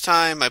first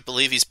time I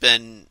believe he's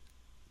been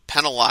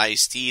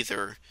penalized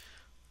either,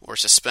 or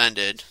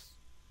suspended.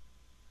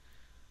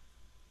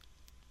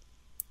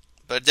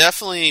 But it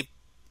definitely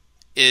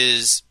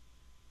is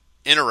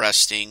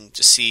interesting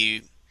to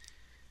see,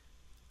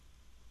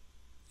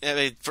 I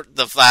mean,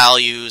 the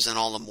values and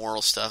all the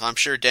moral stuff. I'm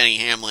sure Denny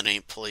Hamlin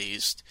ain't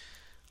pleased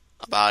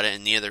about it,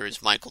 and neither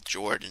is Michael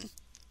Jordan.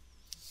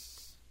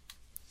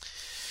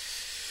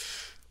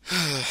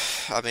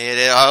 I mean,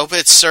 I hope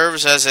it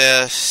serves as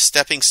a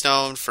stepping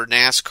stone for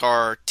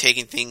NASCAR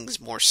taking things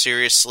more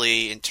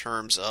seriously in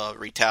terms of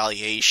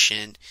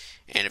retaliation,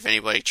 and if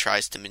anybody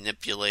tries to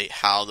manipulate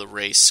how the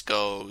race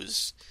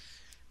goes,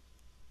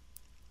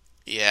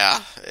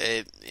 yeah,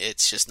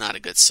 it's just not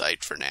a good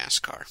sight for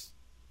NASCAR.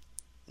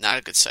 Not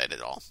a good sight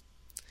at all.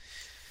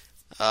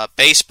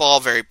 Baseball,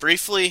 very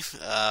briefly.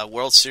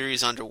 World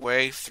Series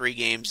underway, 3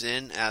 games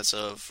in as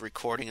of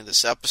recording of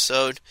this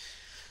episode.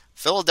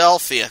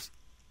 Philadelphia,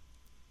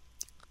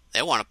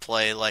 they want to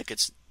play like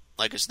it's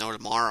no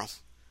tomorrow.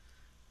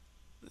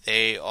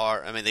 They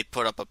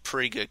put up a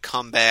pretty good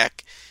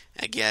comeback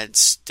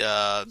against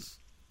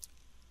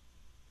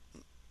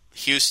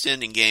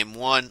Houston in Game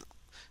 1,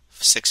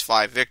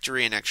 6-5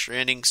 victory in extra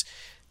innings.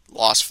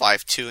 Lost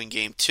 5-2 in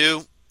Game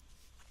 2,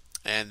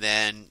 and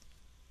then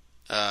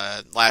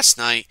last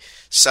night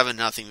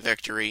 7-0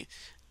 victory.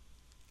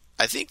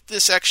 I think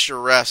this extra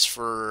rest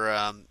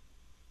from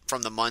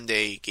the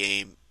Monday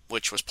game,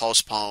 which was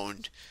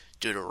postponed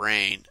due to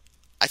rain,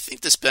 I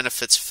think this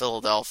benefits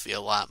Philadelphia a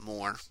lot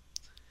more.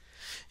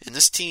 And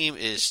this team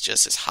is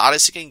just as hot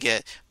as it can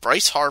get.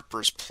 Bryce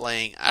Harper's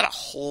playing at a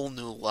whole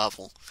new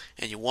level.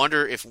 And you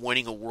wonder if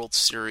winning a World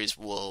Series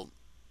will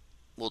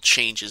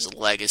change his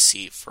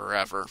legacy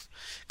forever.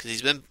 Because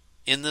he's been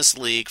in this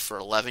league for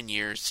 11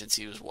 years since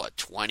he was,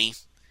 20?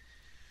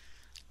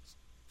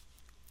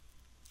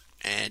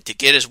 And to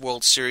get his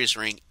World Series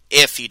ring,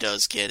 if he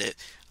does get it,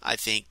 I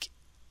think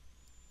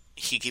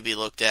he could be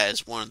looked at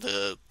as one of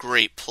the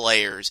great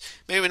players.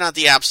 Maybe not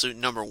the absolute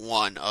number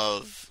one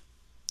of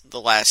the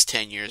last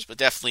 10 years, but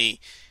definitely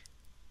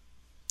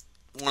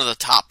one of the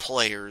top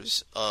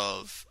players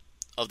of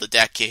the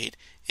decade,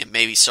 and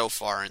maybe so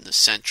far in the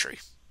century.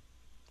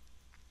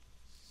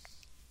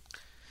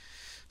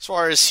 As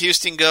far as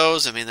Houston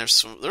goes, I mean,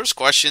 there's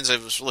questions. I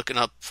was looking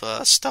up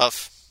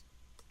stuff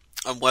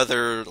on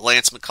whether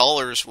Lance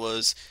McCullers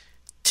was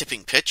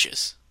tipping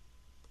pitches.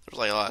 There's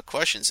like a lot of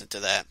questions into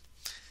that.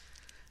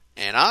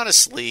 And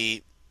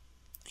honestly,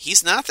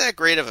 he's not that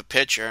great of a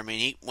pitcher. I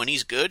mean, when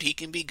he's good, he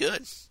can be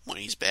good. When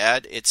he's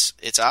bad, it's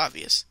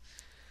obvious.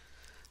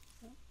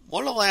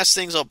 One of the last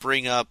things I'll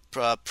bring up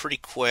pretty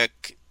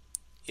quick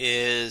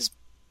is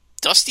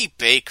Dusty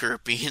Baker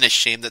being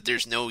ashamed that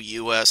there's no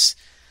U.S.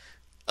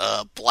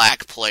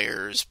 Black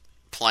players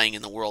playing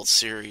in the World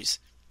Series.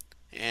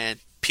 And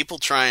people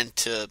trying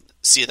to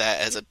see that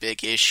as a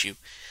big issue.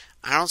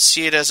 I don't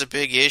see it as a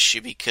big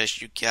issue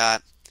because you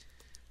got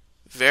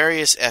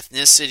various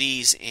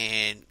ethnicities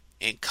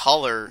and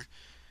color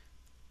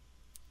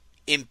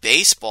in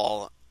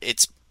baseball.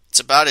 It's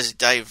about as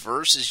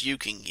diverse as you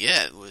can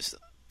get, with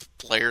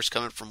players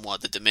coming from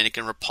the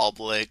Dominican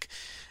Republic,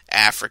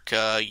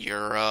 Africa,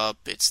 Europe.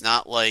 It's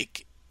not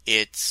like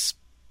it's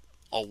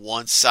a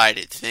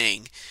one-sided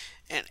thing.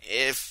 And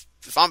if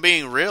I'm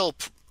being real,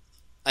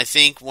 I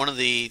think one of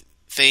the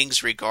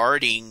things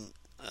regarding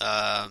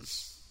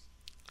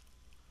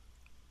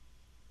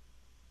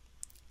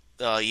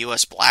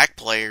U.S. black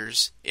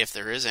players, if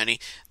there is any,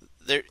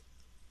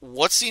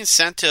 what's the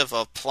incentive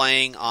of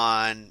playing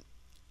on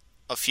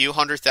a few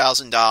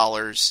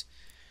 $100,000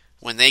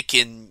 when they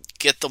can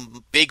get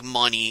the big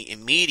money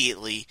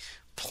immediately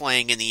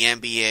playing in the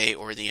NBA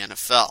or the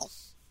NFL?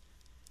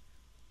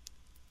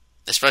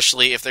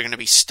 Especially if they're going to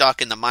be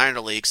stuck in the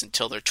minor leagues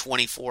until they're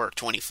 24 or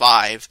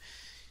 25.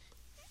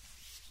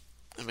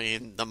 I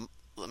mean,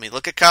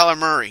 look at Kyler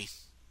Murray.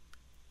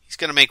 He's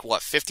going to make,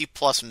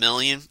 50+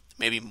 million,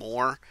 maybe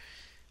more,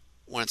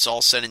 when it's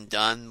all said and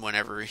done,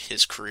 whenever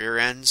his career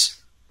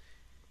ends.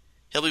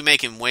 He'll be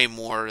making way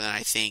more than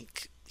I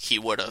think he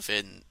would have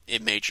in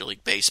Major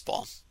League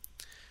Baseball.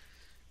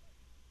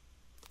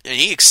 And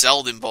he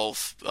excelled in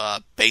both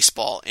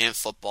baseball and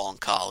football in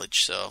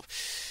college, so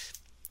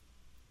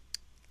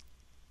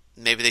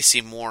maybe they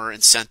see more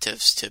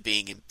incentives to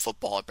being in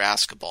football or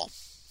basketball.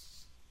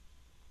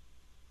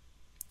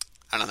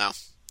 I don't know.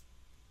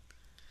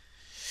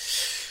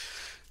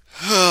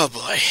 Oh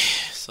boy.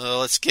 So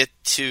let's get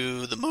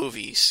to the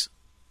movies.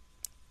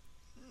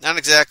 Not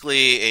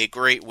exactly a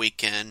great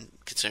weekend,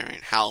 considering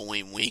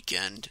Halloween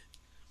weekend.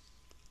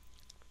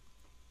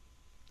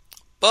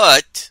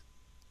 But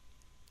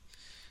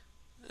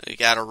we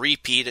got a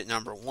repeat at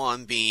number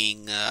one,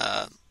 being,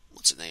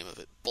 what's the name of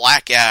it?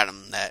 Black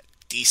Adam, that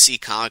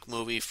DC comic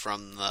movie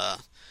from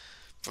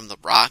the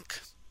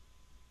Rock.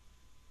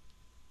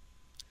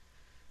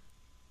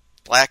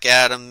 Black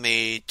Adam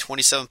made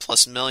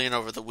 27+ million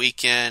over the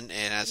weekend,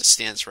 and as it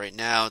stands right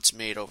now, it's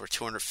made over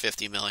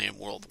 250 million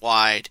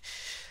worldwide.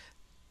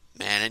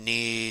 Man, it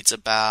needs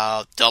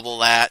about double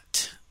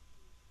that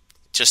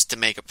just to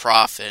make a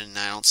profit, and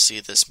I don't see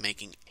this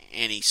making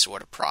any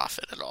sort of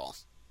profit at all.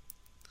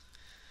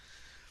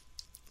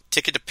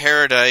 Ticket to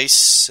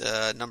Paradise,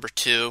 number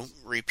 2,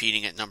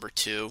 repeating at number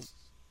 2,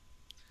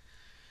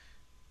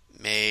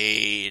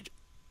 made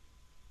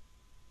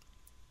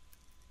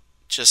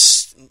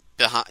just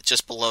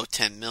below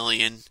 10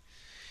 million,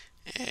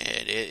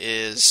 and it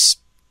is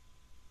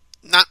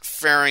not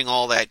faring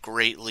all that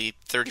greatly.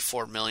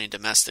 34 million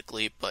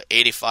domestically, but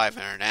 85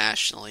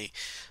 internationally.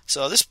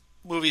 So this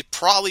movie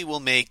probably will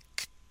make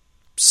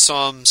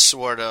some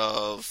sort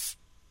of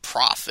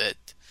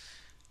profit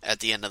at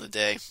the end of the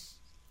day.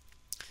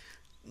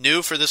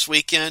 New for this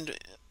weekend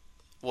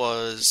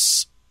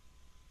was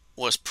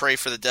Pray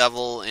for the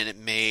Devil, and it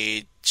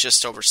made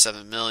just over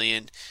 7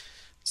 million.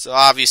 So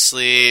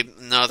obviously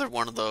another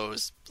one of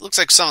those. Looks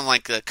like something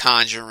like The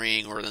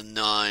Conjuring or The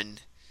Nun.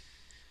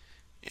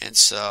 And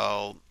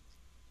so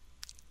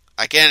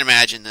I can't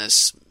imagine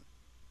this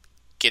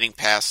getting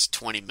past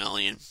 20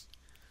 million.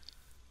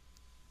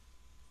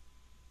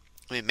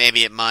 I mean,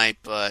 maybe it might,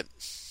 but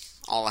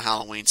all the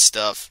Halloween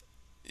stuff,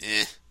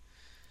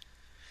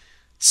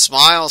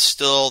 Smile's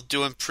still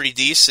doing pretty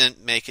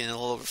decent, making a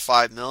little over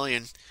 5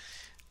 million.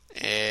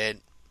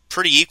 And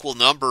pretty equal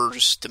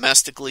numbers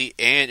domestically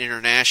and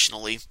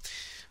internationally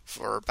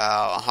for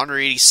about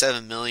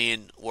 187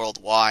 million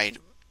worldwide.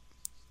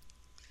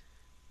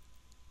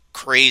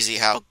 Crazy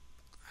how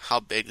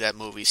big that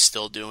movie's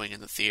still doing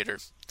in the theater.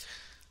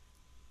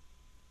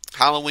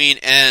 Halloween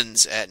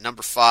Ends at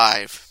number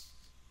 5,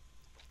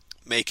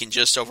 making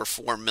just over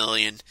 4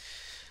 million.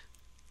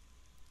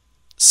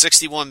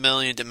 61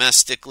 million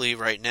domestically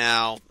right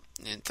now,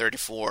 and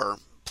 34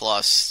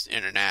 plus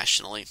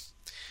internationally.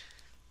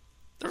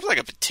 There was like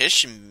a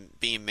petition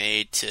being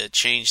made to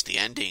change the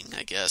ending,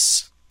 I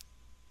guess.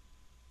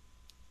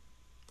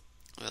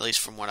 at least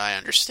from what I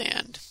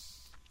understand.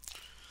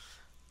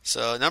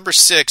 So number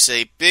 6,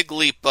 a big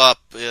leap up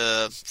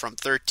from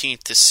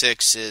 13th to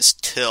 6 is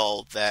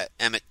Till, that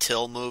Emmett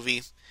Till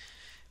movie,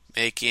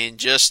 making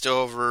just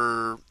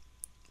over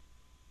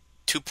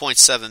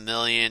 2.7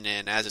 million,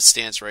 and as it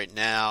stands right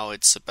now,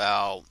 it's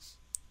about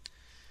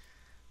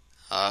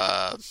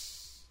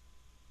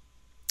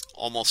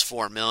almost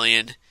 4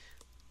 million.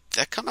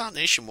 That come out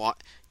nationwide,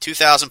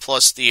 2,000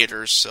 plus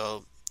theaters,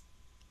 so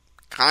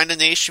kind of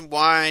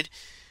nationwide.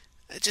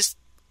 I just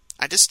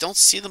don't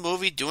see the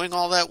movie doing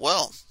all that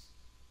well,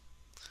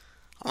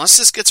 unless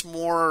this gets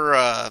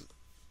more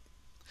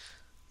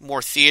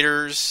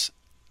theaters.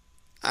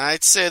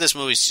 I'd say this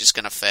movie's just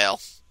gonna fail.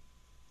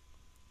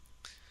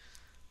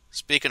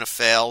 Speaking of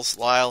fails,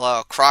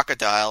 Lyle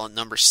Crocodile at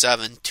number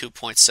 7,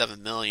 2.7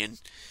 million.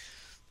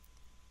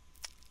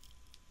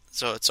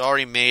 So it's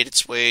already made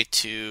its way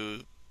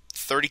to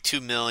 32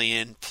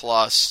 million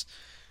plus.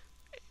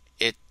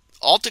 It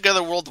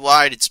altogether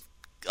worldwide, it's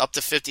up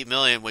to 50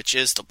 million, which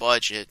is the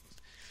budget.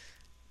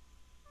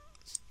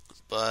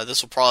 But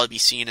this will probably be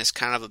seen as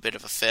kind of a bit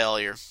of a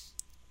failure.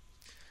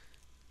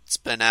 It's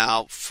been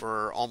out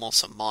for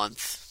almost a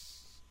month.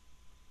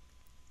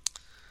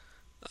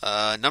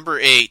 Number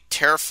 8,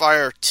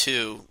 Terrifier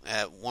 2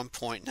 at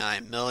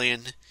 1.9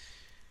 million.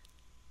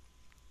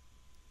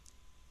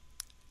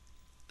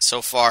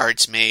 So far,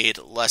 it's made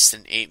less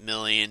than 8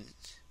 million.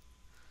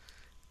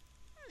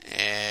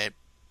 And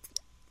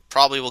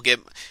probably will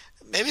get...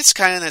 Maybe it's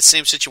kind of in that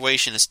same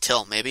situation as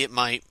Till. Maybe it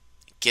might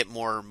get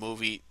more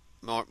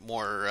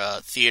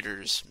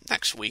theaters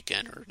next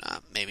weekend, or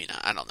not. Maybe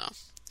not. I don't know.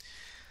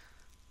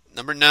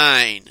 Number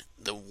 9,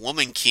 The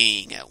Woman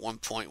King at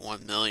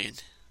 1.1 million.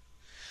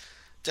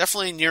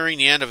 Definitely nearing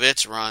the end of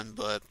its run,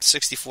 but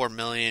 64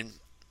 million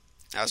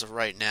as of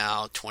right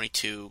now,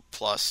 22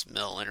 plus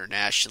mil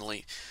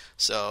internationally.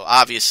 So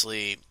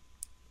obviously,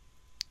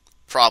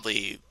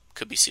 probably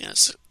could be seen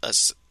as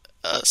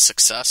a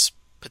success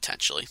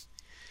potentially.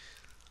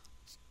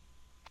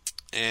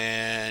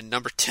 And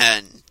number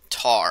 10,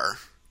 Tar,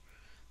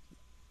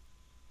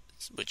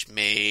 which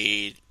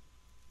made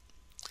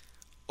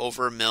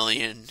over $1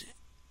 million.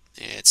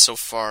 And so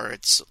far,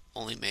 it's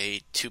only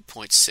made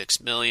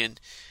 2.6 million.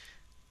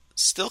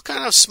 Still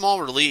kind of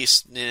small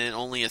release in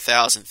only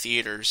 1,000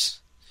 theaters.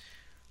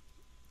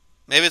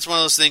 Maybe it's one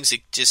of those things that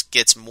just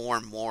gets more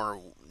and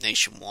more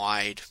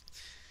nationwide.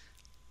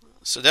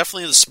 So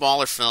definitely the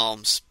smaller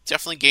films,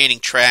 definitely gaining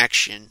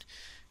traction.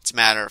 It's a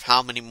matter of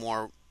how many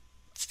more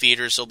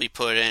theaters they'll be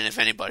put in if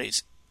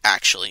anybody's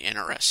actually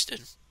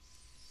interested.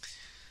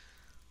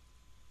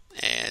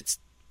 And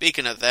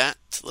speaking of that,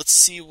 let's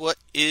see what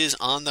is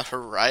on the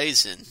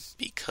horizon,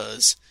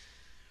 because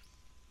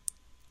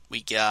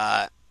we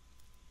got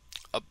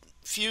a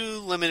few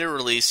limited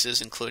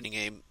releases,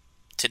 including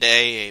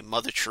today a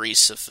Mother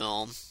Teresa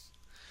film,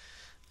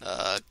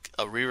 a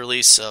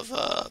re-release of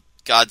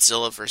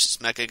Godzilla vs.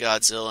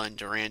 Mechagodzilla and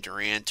Duran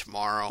Duran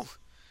tomorrow.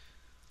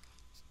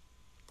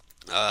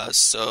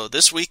 So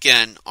this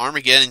weekend,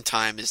 Armageddon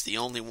Time is the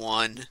only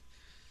one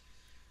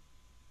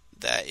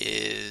that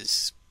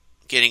is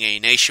getting a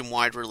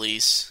nationwide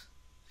release.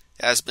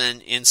 It has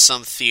been in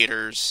some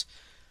theaters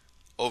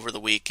over the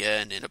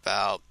weekend, in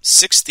about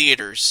 6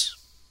 theaters.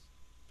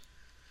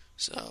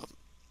 So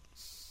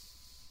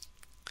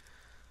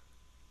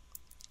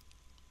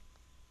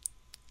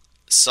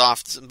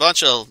a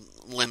bunch of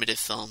limited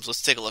films.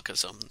 Let's take a look at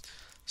some.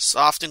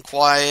 Soft and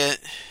Quiet,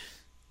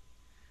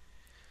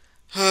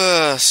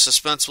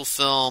 suspenseful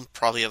film,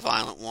 probably a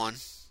violent one.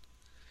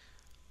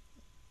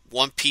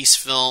 One Piece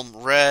film,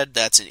 Red,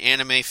 that's an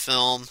anime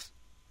film.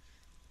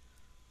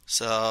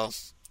 So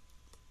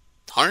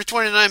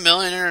 129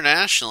 million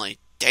internationally.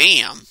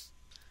 Damn.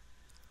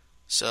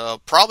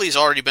 So probably has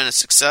already been a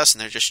success,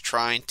 and they're just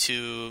trying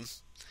to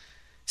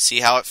see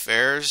how it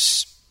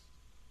fares.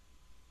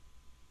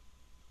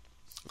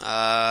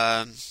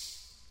 How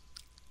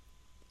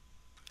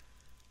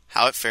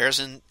it fares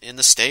in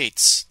the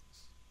States.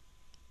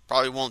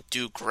 Probably won't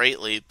do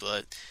greatly,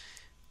 but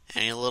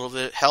any little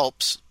bit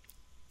helps.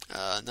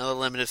 Another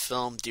limited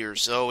film, Dear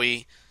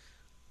Zoe.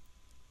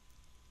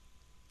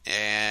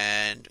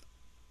 And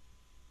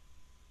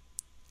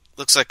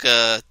looks like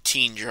a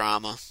teen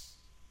drama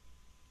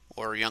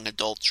or young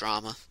adult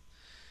drama.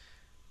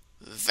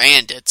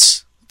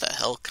 Vandits. What the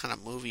hell kind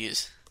of movie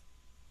is?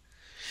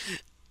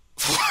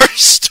 4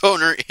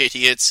 stoner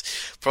idiots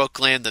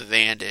proclaim the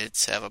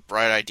Vandits have a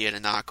bright idea to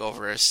knock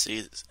over a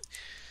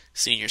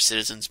senior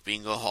citizens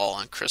bingo hall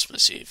on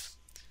Christmas Eve.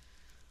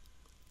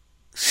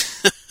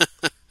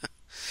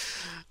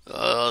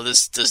 Oh,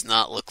 this does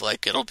not look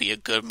like it'll be a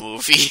good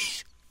movie.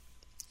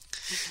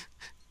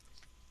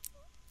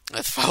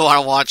 If I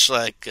want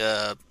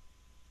to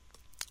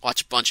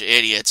watch a bunch of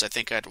idiots, I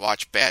think I'd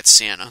watch Bad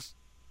Santa.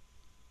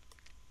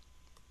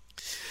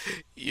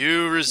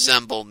 You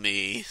Resemble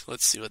Me.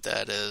 Let's see what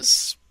that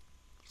is.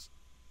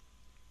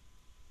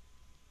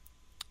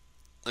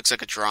 Looks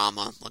like a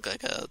drama. Look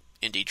like a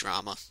indie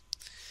drama.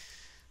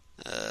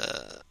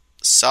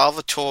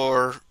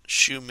 Salvatore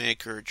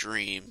Shoemaker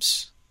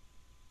Dreams.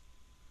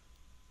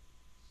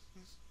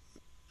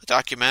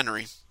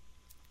 documentary.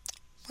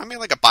 I mean,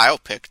 like a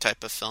biopic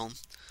type of film.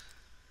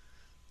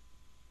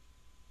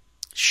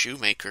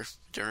 Shoemaker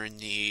during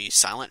the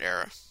silent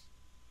era.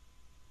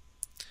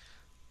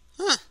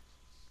 Huh.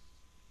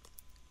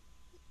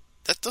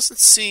 That doesn't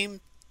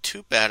seem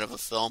too bad of a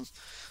film.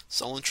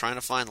 Someone trying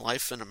to find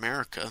life in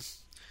America.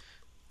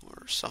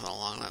 Or something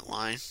along that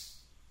line.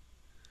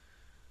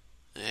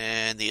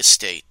 And The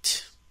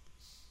Estate.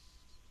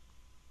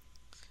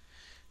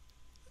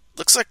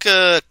 Looks like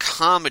a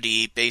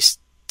comedy based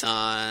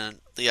on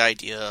the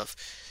idea of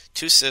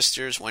two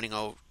sisters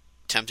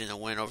attempting to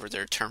win over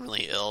their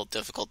terminally ill,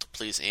 difficult to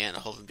please aunt,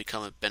 hoping to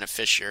become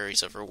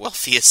beneficiaries of her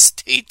wealthy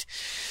estate.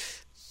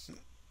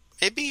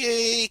 Maybe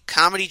a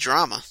comedy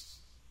drama.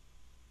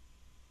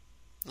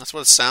 That's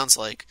what it sounds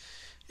like.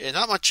 Yeah,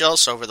 not much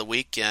else over the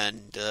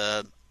weekend.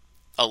 A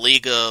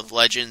League of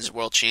Legends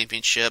World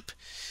Championship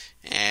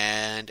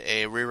and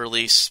a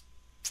re-release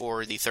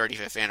for the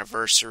 35th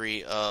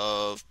anniversary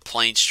of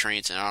Planes,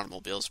 Trains, and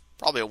Automobiles.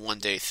 Probably a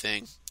one-day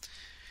thing.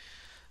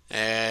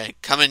 And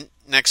coming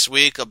next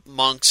week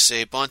amongst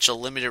a bunch of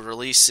limited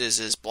releases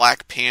is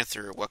Black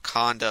Panther,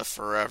 Wakanda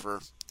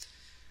Forever.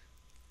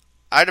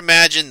 I'd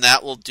imagine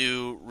that will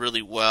do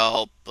really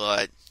well,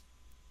 but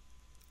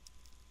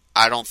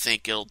I don't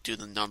think it'll do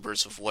the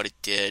numbers of what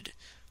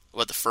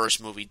the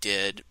first movie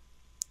did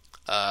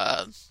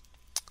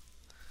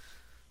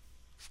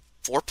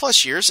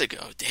 4+ years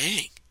ago.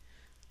 Dang.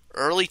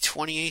 Early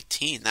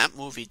 2018, that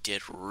movie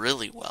did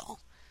really well.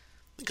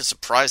 I think it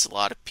surprised a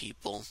lot of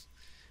people.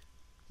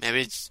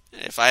 Maybe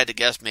if I had to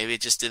guess, maybe it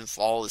just didn't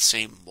follow the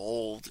same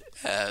mold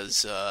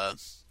as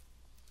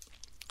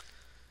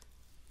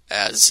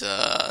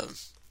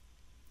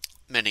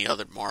many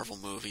other Marvel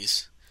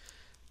movies.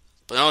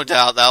 But no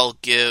doubt that'll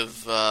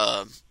give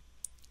the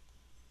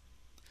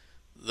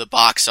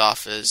box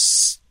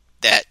office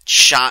that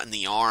shot in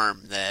the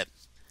arm that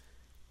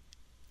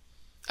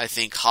I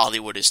think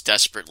Hollywood is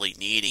desperately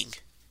needing.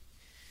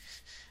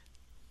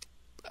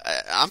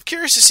 I'm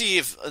curious to see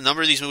if a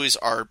number of these movies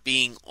are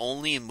being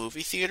only in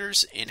movie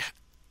theaters, and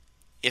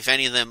if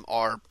any of them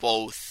are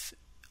both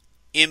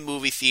in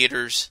movie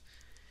theaters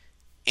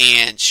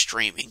and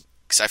streaming.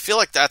 Because I feel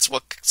like that's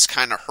what's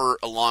kind of hurt,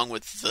 along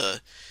with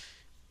the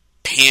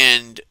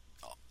panned,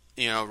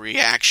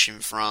 reaction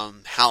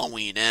from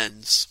Halloween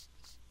Ends.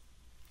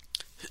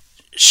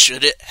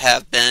 Should it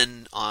have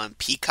been on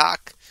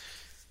Peacock?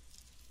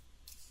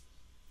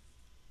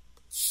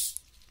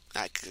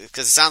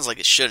 Because it sounds like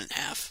it shouldn't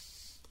have.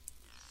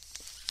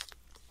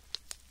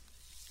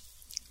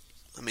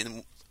 I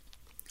mean,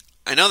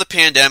 I know the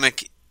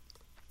pandemic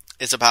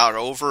is about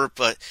over,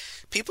 but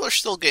people are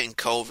still getting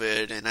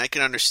COVID, and I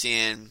can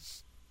understand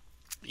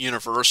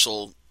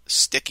Universal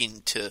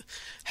sticking to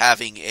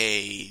having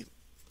a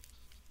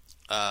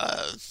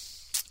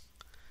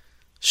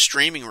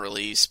streaming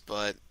release,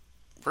 but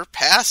we're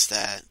past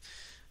that.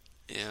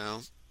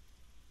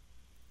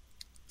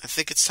 I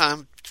think it's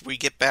time we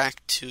get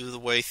back to the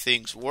way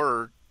things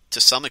were to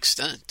some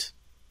extent.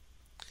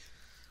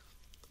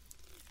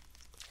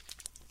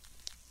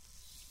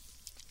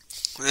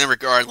 And then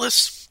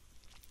regardless,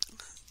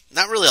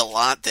 not really a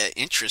lot that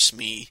interests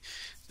me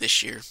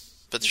this year,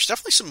 but there's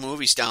definitely some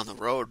movies down the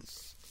road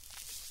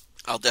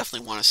I'll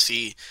definitely want to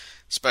see,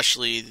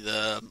 especially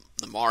the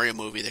Mario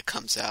movie that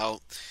comes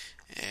out.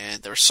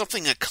 And there was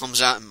something that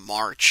comes out in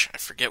March. I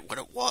forget what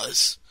it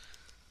was.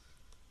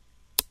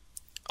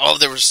 Oh,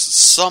 there was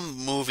some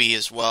movie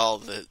as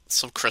well,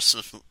 some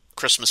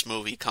Christmas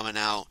movie coming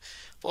out.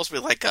 Supposed to be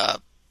like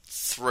a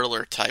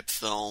thriller type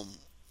film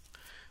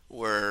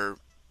where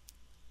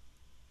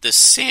this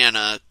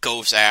Santa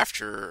goes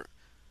after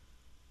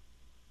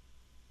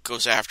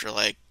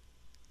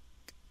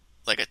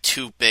like a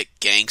 2-bit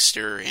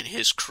gangster and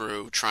his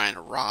crew trying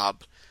to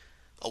rob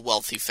a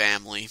wealthy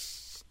family.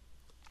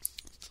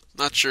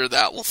 Not sure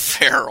that will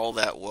fare all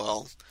that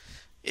well.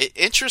 It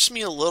interests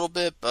me a little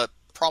bit, but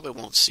probably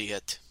won't see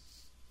it.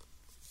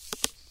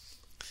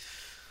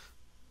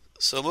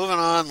 So moving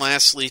on,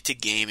 lastly, to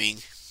gaming.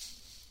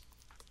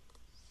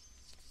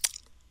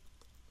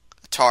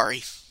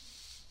 Atari.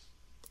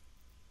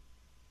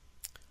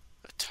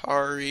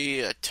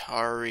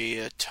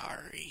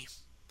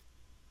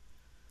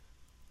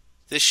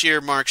 This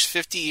year marks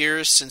 50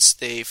 years since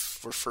they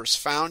were first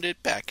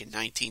founded, back in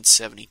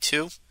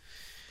 1972.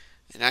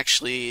 And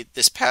actually,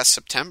 this past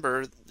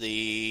September,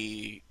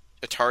 the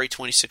Atari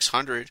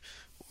 2600,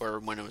 or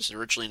when it was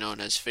originally known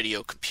as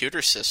Video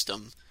Computer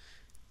System,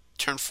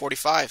 turned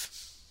 45.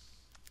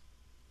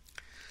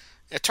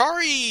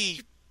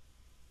 Atari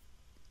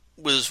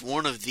was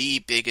one of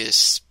the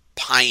biggest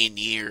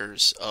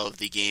pioneers of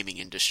the gaming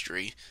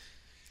industry.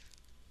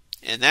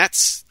 And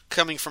that's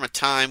coming from a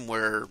time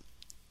where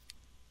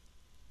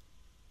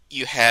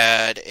you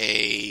had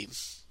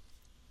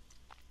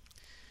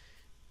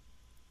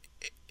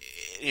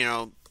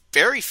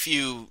very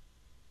few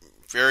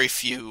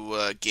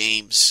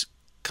games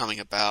coming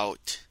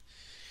about,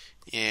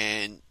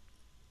 and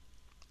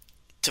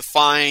to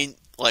find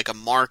like a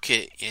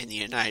market in the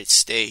United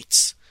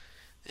States,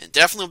 and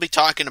definitely we'll be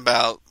talking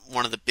about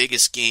one of the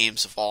biggest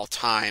games of all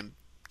time,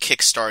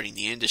 kickstarting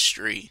the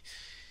industry.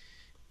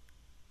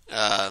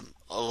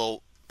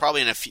 Although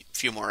probably in a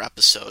few more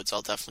episodes,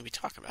 I'll definitely be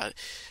talking about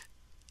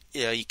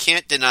it. You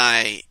can't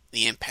deny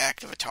the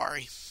impact of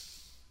Atari,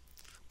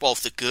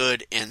 both the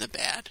good and the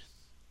bad.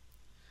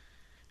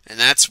 And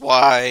that's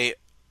why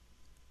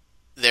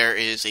there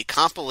is a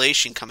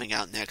compilation coming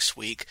out next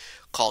week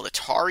called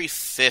Atari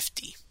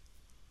 50.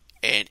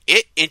 And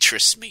it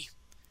interests me.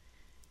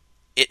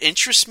 It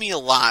interests me a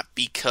lot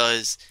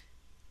because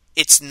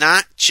it's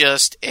not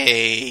just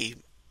a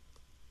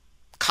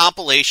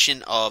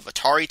compilation of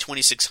Atari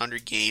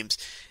 2600 games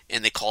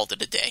and they called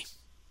it a day.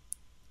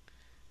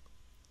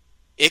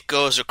 It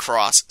goes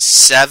across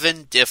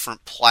 7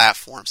 different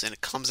platforms and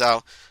it comes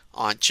out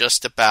on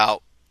just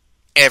about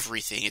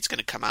everything. It's going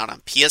to come out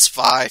on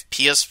PS5,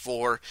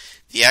 PS4,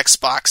 the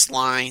Xbox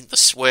line, the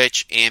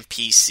Switch, and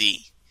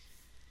PC.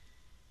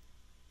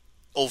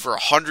 Over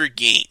 100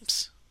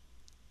 games.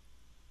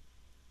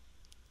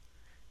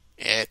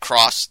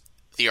 Across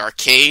the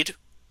arcade,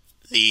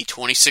 the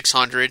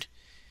 2600,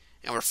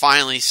 and we're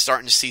finally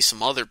starting to see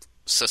some other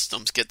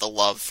systems get the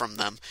love from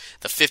them.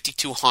 The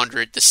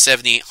 5200, the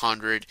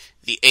 7800,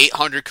 the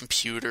 800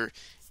 computer,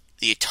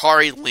 the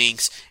Atari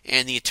Lynx,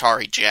 and the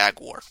Atari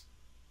Jaguar.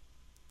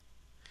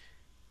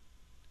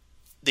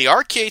 The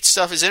arcade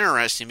stuff is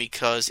interesting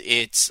because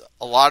it's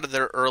a lot of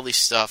their early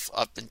stuff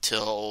up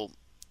until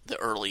the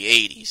early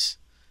 80s.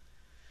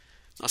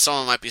 Now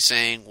someone might be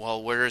saying,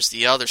 well, where's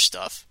the other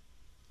stuff?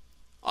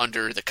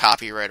 Under the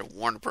copyright of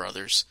Warner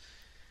Brothers.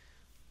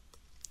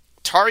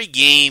 Atari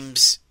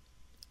Games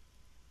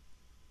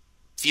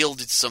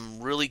fielded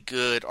some really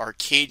good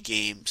arcade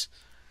games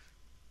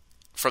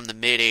from the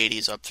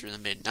mid-80s up through the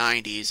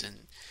mid-90s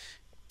and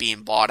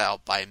being bought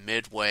out by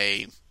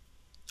Midway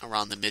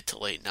around the mid to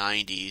late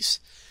 90s.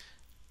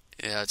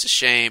 Yeah, it's a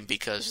shame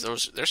because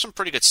there's some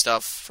pretty good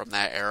stuff from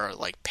that era,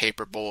 like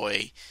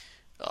Paperboy,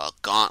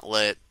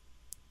 Gauntlet,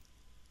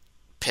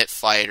 Pit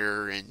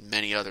Fighter, and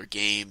many other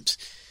games.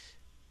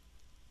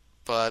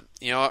 But,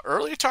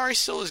 early Atari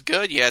still is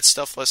good. You had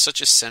stuff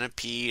such as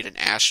Centipede and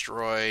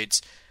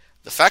Asteroids.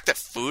 The fact that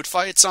Food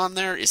Fight's on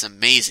there is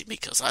amazing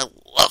because I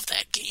love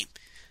that game.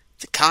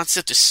 The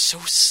concept is so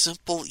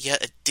simple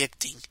yet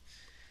addicting.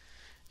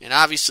 And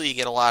obviously you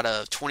get a lot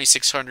of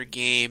 2600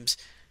 games.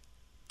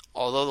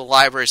 Although the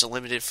libraries are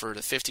limited for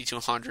the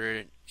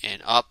 5200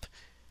 and up,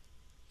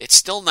 it's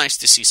still nice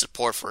to see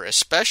support for it,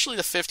 especially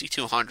the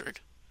 5200.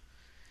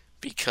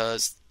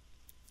 Because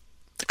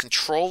the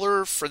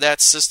controller for that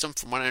system,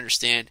 from what I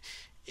understand,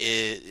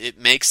 it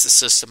makes the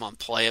system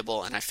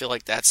unplayable, and I feel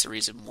like that's the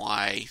reason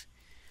why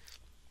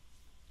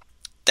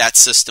that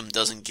system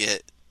doesn't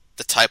get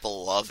the type of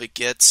love it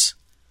gets,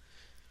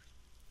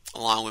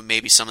 along with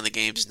maybe some of the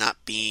games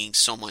not being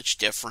so much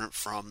different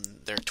from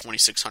their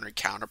 2600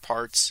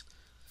 counterparts.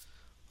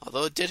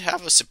 Although it did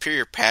have a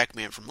superior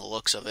Pac-Man from the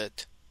looks of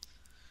it,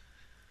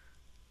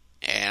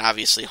 and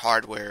obviously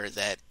hardware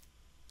that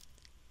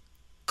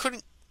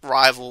couldn't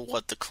rival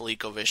what the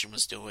ColecoVision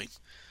was doing.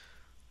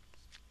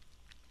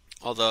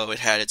 Although it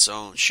had its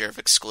own share of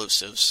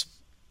exclusives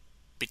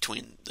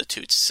between the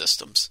two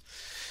systems.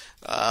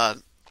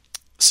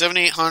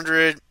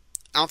 7800,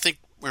 I don't think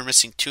we're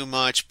missing too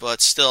much,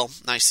 but still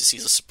nice to see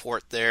the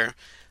support there.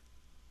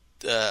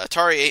 The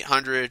Atari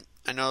 800,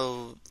 I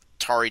know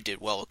Atari did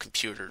well with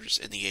computers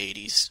in the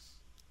 80s.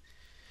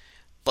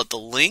 But the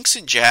Lynx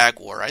and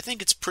Jaguar, I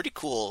think it's pretty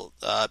cool.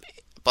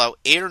 About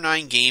 8 or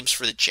 9 games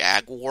for the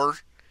Jaguar.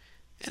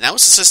 And that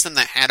was a system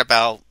that had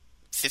about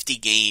 50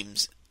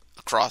 games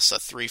across a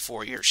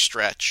 3-4 year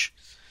stretch.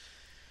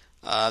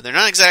 They're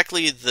not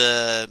exactly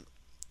the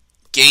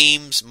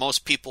games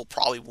most people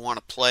probably want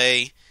to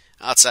play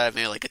outside of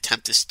maybe like a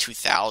Tempest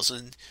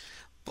 2000,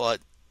 but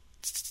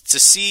to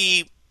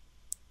see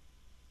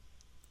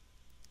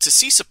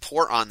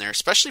support on there,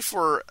 especially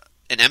for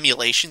an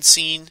emulation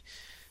scene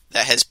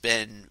that has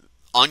been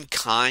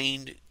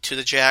unkind to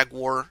the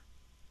Jaguar,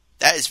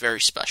 that is very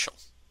special.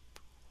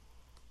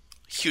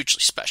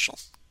 Hugely special.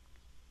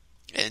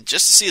 And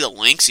just to see the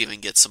Lynx even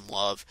get some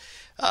love,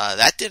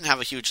 that didn't have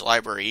a huge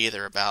library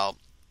either, about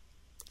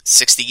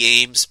 60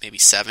 games, maybe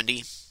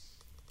 70,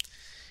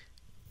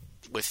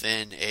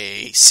 within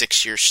a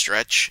 6-year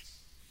stretch.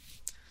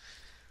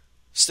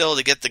 Still,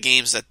 to get the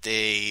games that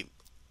they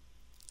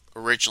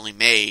originally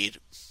made,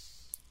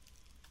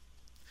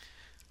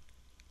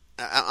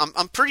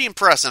 I'm pretty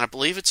impressed, and I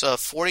believe it's a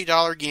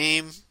 $40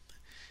 game.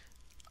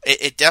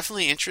 It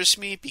definitely interests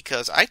me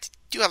because I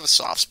do have a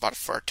soft spot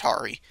for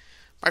Atari.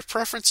 My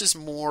preference is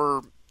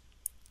more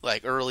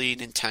like early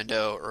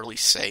Nintendo, early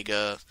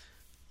Sega,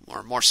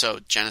 or more so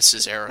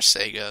Genesis era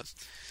Sega.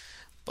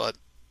 But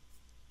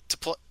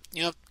to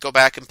go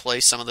back and play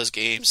some of those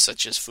games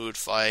such as Food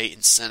Fight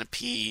and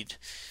Centipede.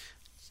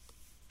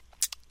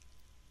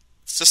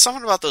 It's just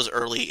something about those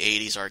early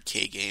 80s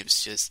arcade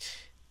games,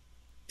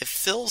 it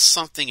fills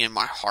something in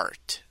my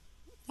heart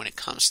when it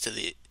comes to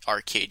the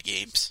arcade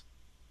games.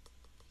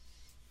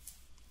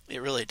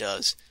 It really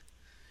does.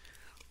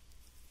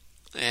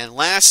 And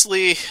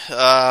lastly,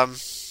 Atari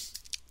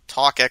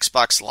talk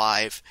Xbox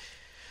Live.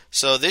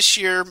 So this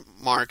year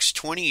marks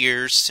 20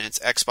 years since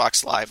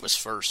Xbox Live was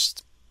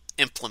first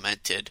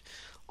implemented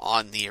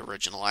on the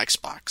original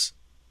Xbox.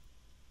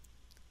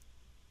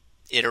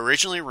 It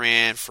originally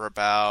ran for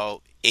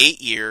about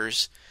 8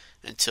 years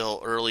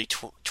until early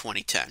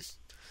 2010.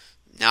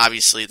 Now,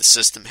 obviously, the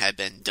system had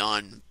been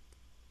done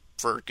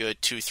for a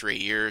good 2-3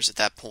 years at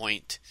that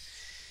point.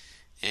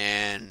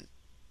 And,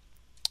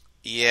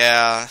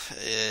 yeah,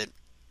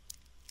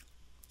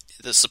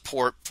 the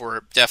support for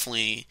it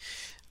definitely,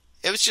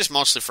 it was just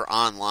mostly for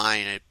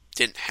online. It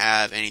didn't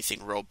have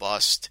anything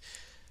robust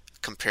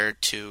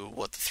compared to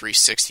what the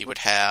 360 would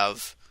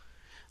have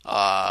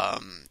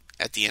at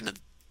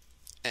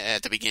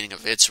the beginning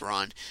of its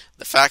run.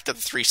 The fact that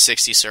the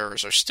 360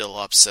 servers are still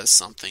up says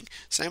something.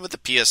 Same with the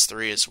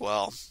PS3 as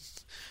well.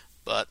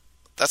 But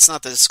that's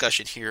not the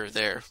discussion here or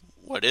there.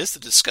 What is the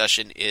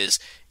discussion is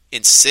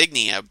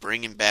Insignia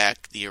bringing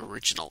back the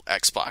original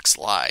Xbox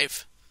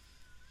Live.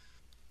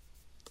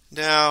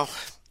 Now,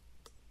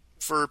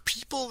 for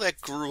people that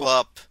grew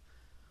up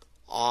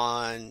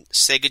on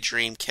Sega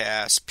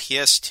Dreamcast,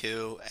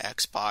 PS2,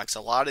 Xbox,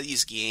 a lot of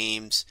these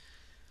games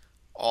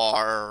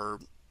are,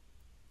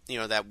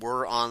 that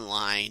were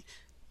online,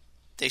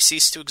 they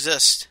cease to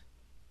exist.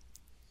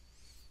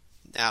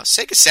 Now,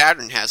 Sega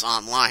Saturn has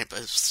online, but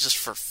it's just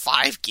for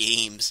 5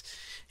 games,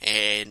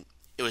 and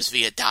it was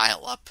via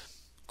dial-up.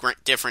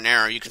 Different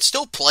era. You can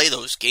still play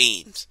those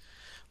games,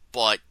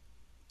 but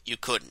you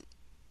couldn't.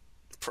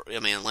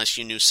 Unless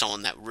you knew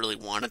someone that really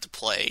wanted to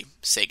play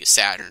Sega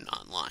Saturn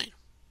online.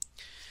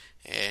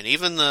 And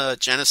even the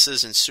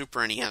Genesis and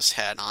Super NES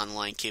had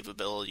online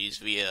capabilities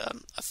via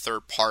a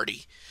third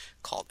party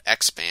called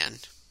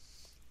X-Band.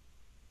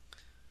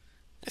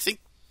 I think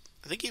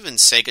even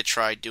Sega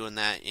tried doing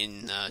that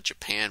in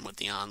Japan with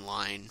the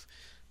online,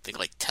 I think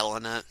like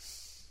Telenet.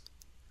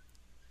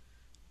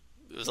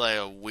 It was like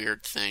a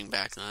weird thing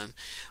back then.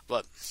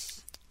 But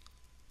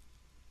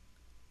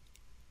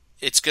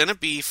it's going to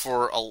be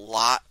for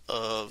a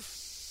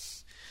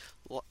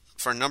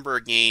number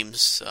of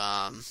games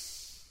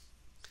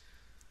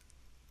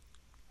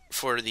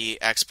for the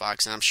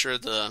Xbox, and I'm sure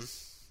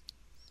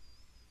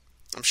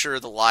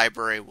the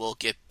library will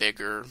get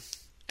bigger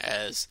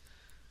as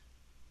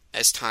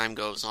time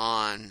goes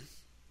on,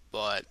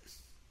 but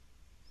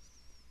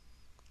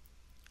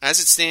as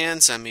it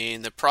stands,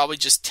 they're probably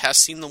just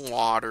testing the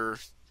water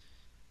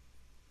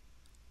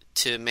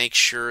to make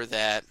sure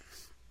that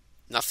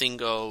nothing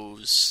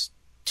goes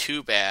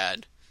too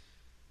bad,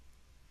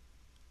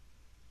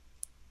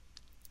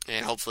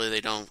 and hopefully they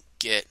don't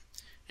get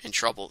in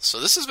trouble. So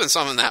this has been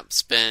something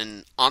that's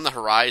been on the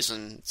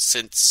horizon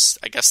since,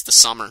 I guess, the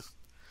summer.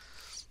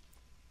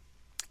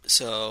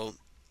 So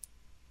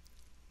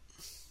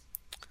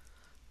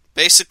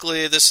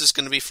basically, this is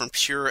going to be from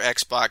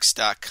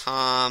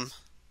PureXbox.com.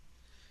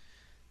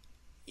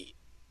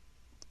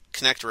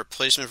 Connect a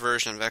replacement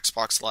version of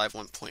Xbox Live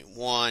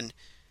 1.1.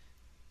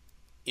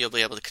 You'll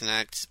be able to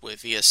connect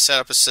via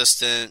Setup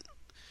Assistant.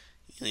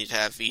 You need to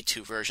have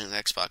V2 version of the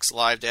Xbox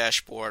Live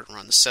dashboard.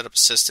 Run the Setup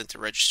Assistant to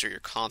register your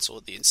console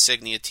with the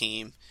Insignia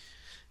team.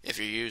 If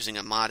you're using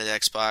a modded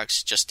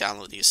Xbox, just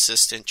download the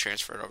Assistant,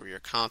 transfer it over to your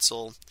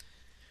console.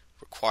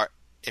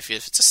 If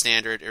it's a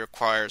standard, it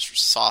requires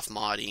soft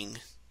modding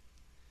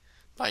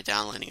by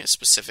downloading a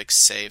specific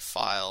save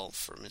file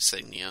from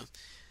Insignia.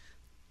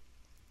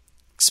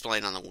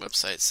 Explained on the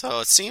website.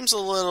 So it seems a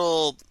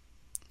little...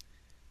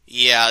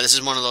 Yeah, this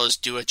is one of those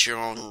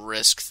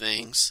do-at-your-own-risk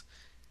things.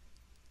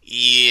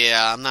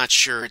 Yeah, I'm not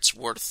sure it's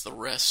worth the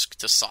risk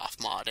to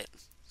soft mod it.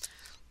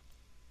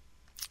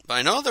 But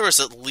I know there was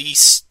at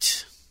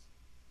least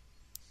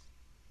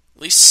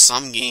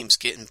some games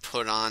getting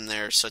put on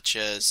there, such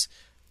as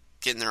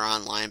getting their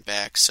online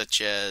back, such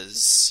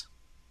as...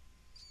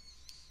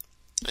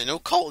 I know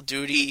Call of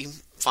Duty,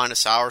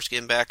 Finest Hours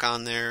getting back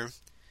on there.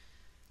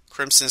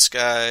 Crimson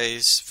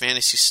Skies,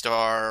 Phantasy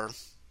Star.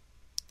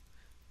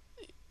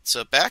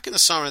 So back in the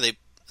summer, they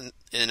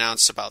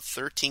announced about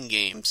 13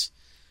 games.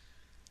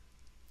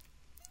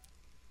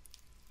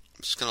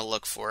 I'm just going to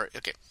look for it.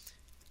 Okay.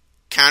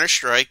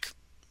 Counter-Strike,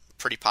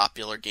 pretty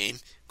popular game.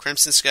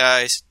 Crimson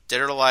Skies,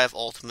 Dead or Alive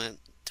Ultimate.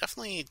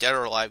 Definitely Dead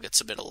or Alive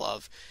gets a bit of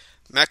love.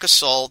 Mech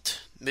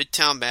Assault,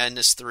 Midtown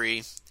Madness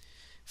 3,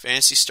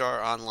 Phantasy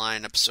Star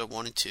Online Episode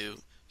 1 and 2,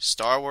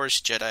 Star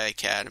Wars Jedi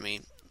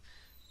Academy.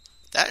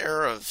 That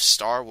era of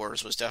Star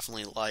Wars was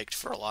definitely liked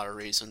for a lot of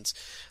reasons.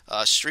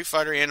 Street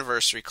Fighter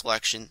Anniversary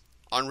Collection,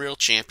 Unreal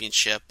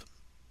Championship,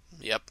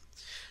 yep.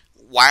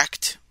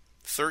 Whacked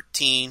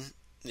 13,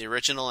 the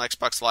original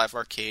Xbox Live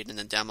Arcade, and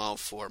the demo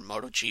for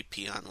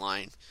MotoGP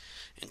Online,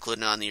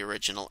 included on the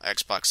original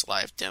Xbox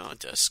Live demo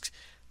disc.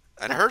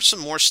 And I heard some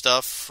more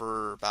stuff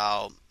for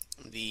about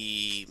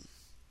the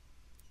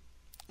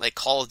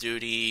Call of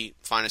Duty,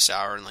 Finest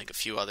Hour, and a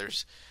few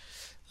others.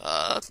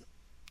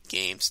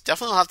 Games.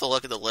 Definitely will have to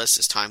look at the list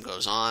as time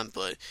goes on,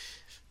 but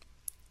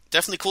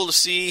definitely cool to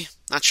see.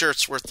 Not sure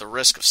it's worth the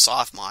risk of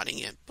soft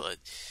modding it, but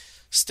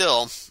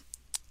still,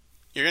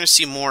 you're going to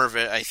see more of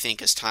it, I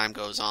think, as time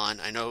goes on.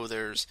 I know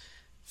there's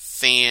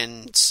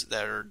fans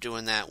that are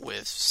doing that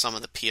with some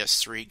of the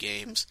PS3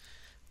 games.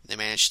 They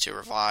managed to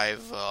revive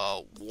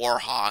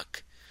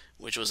Warhawk,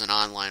 which was an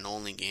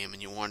online-only game,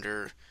 and you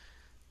wonder,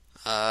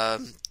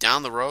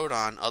 down the road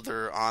on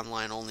other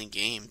online-only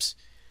games,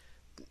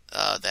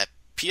 that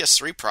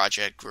PS3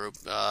 project group,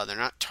 they're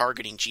not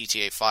targeting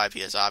GTA 5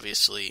 because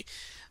obviously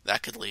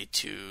that could lead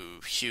to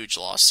huge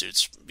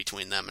lawsuits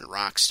between them and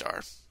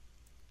Rockstar.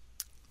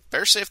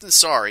 Better safe than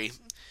sorry,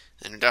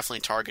 and they're definitely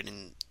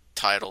targeting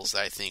titles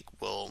that I think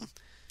will,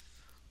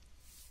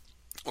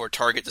 or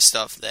target the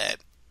stuff that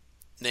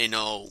they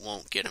know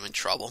won't get them in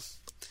trouble.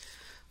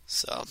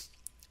 So,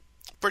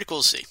 pretty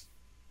cool to see.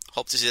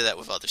 Hope to see that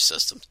with other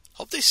systems.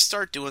 Hope they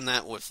start doing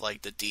that with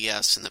like the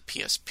DS and the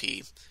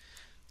PSP,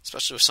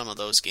 especially with some of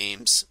those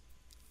games.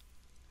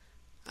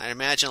 I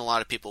imagine a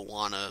lot of people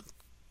want to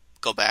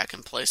go back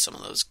and play some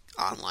of those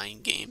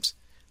online games,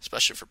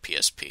 especially for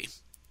PSP.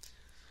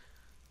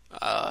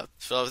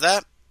 So with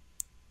that,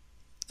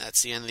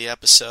 that's the end of the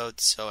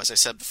episode. So as I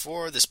said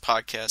before, this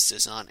podcast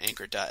is on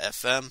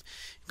Anchor.fm.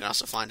 You can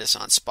also find us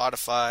on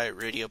Spotify,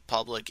 Radio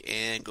Public,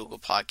 and Google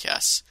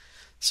Podcasts.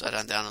 So head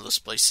on down to those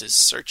places,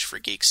 search for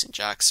Geeks and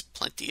Jocks.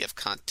 Plenty of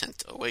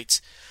content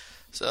awaits.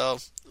 So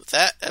with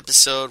that,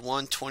 episode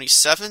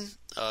 127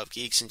 of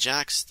Geeks and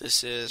Jocks.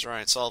 This is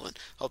Ryan Sullivan.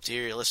 Hope to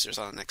hear your listeners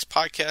on the next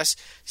podcast.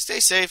 Stay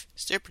safe,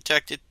 stay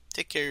protected,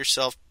 take care of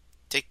yourself,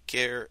 take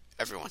care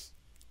everyone.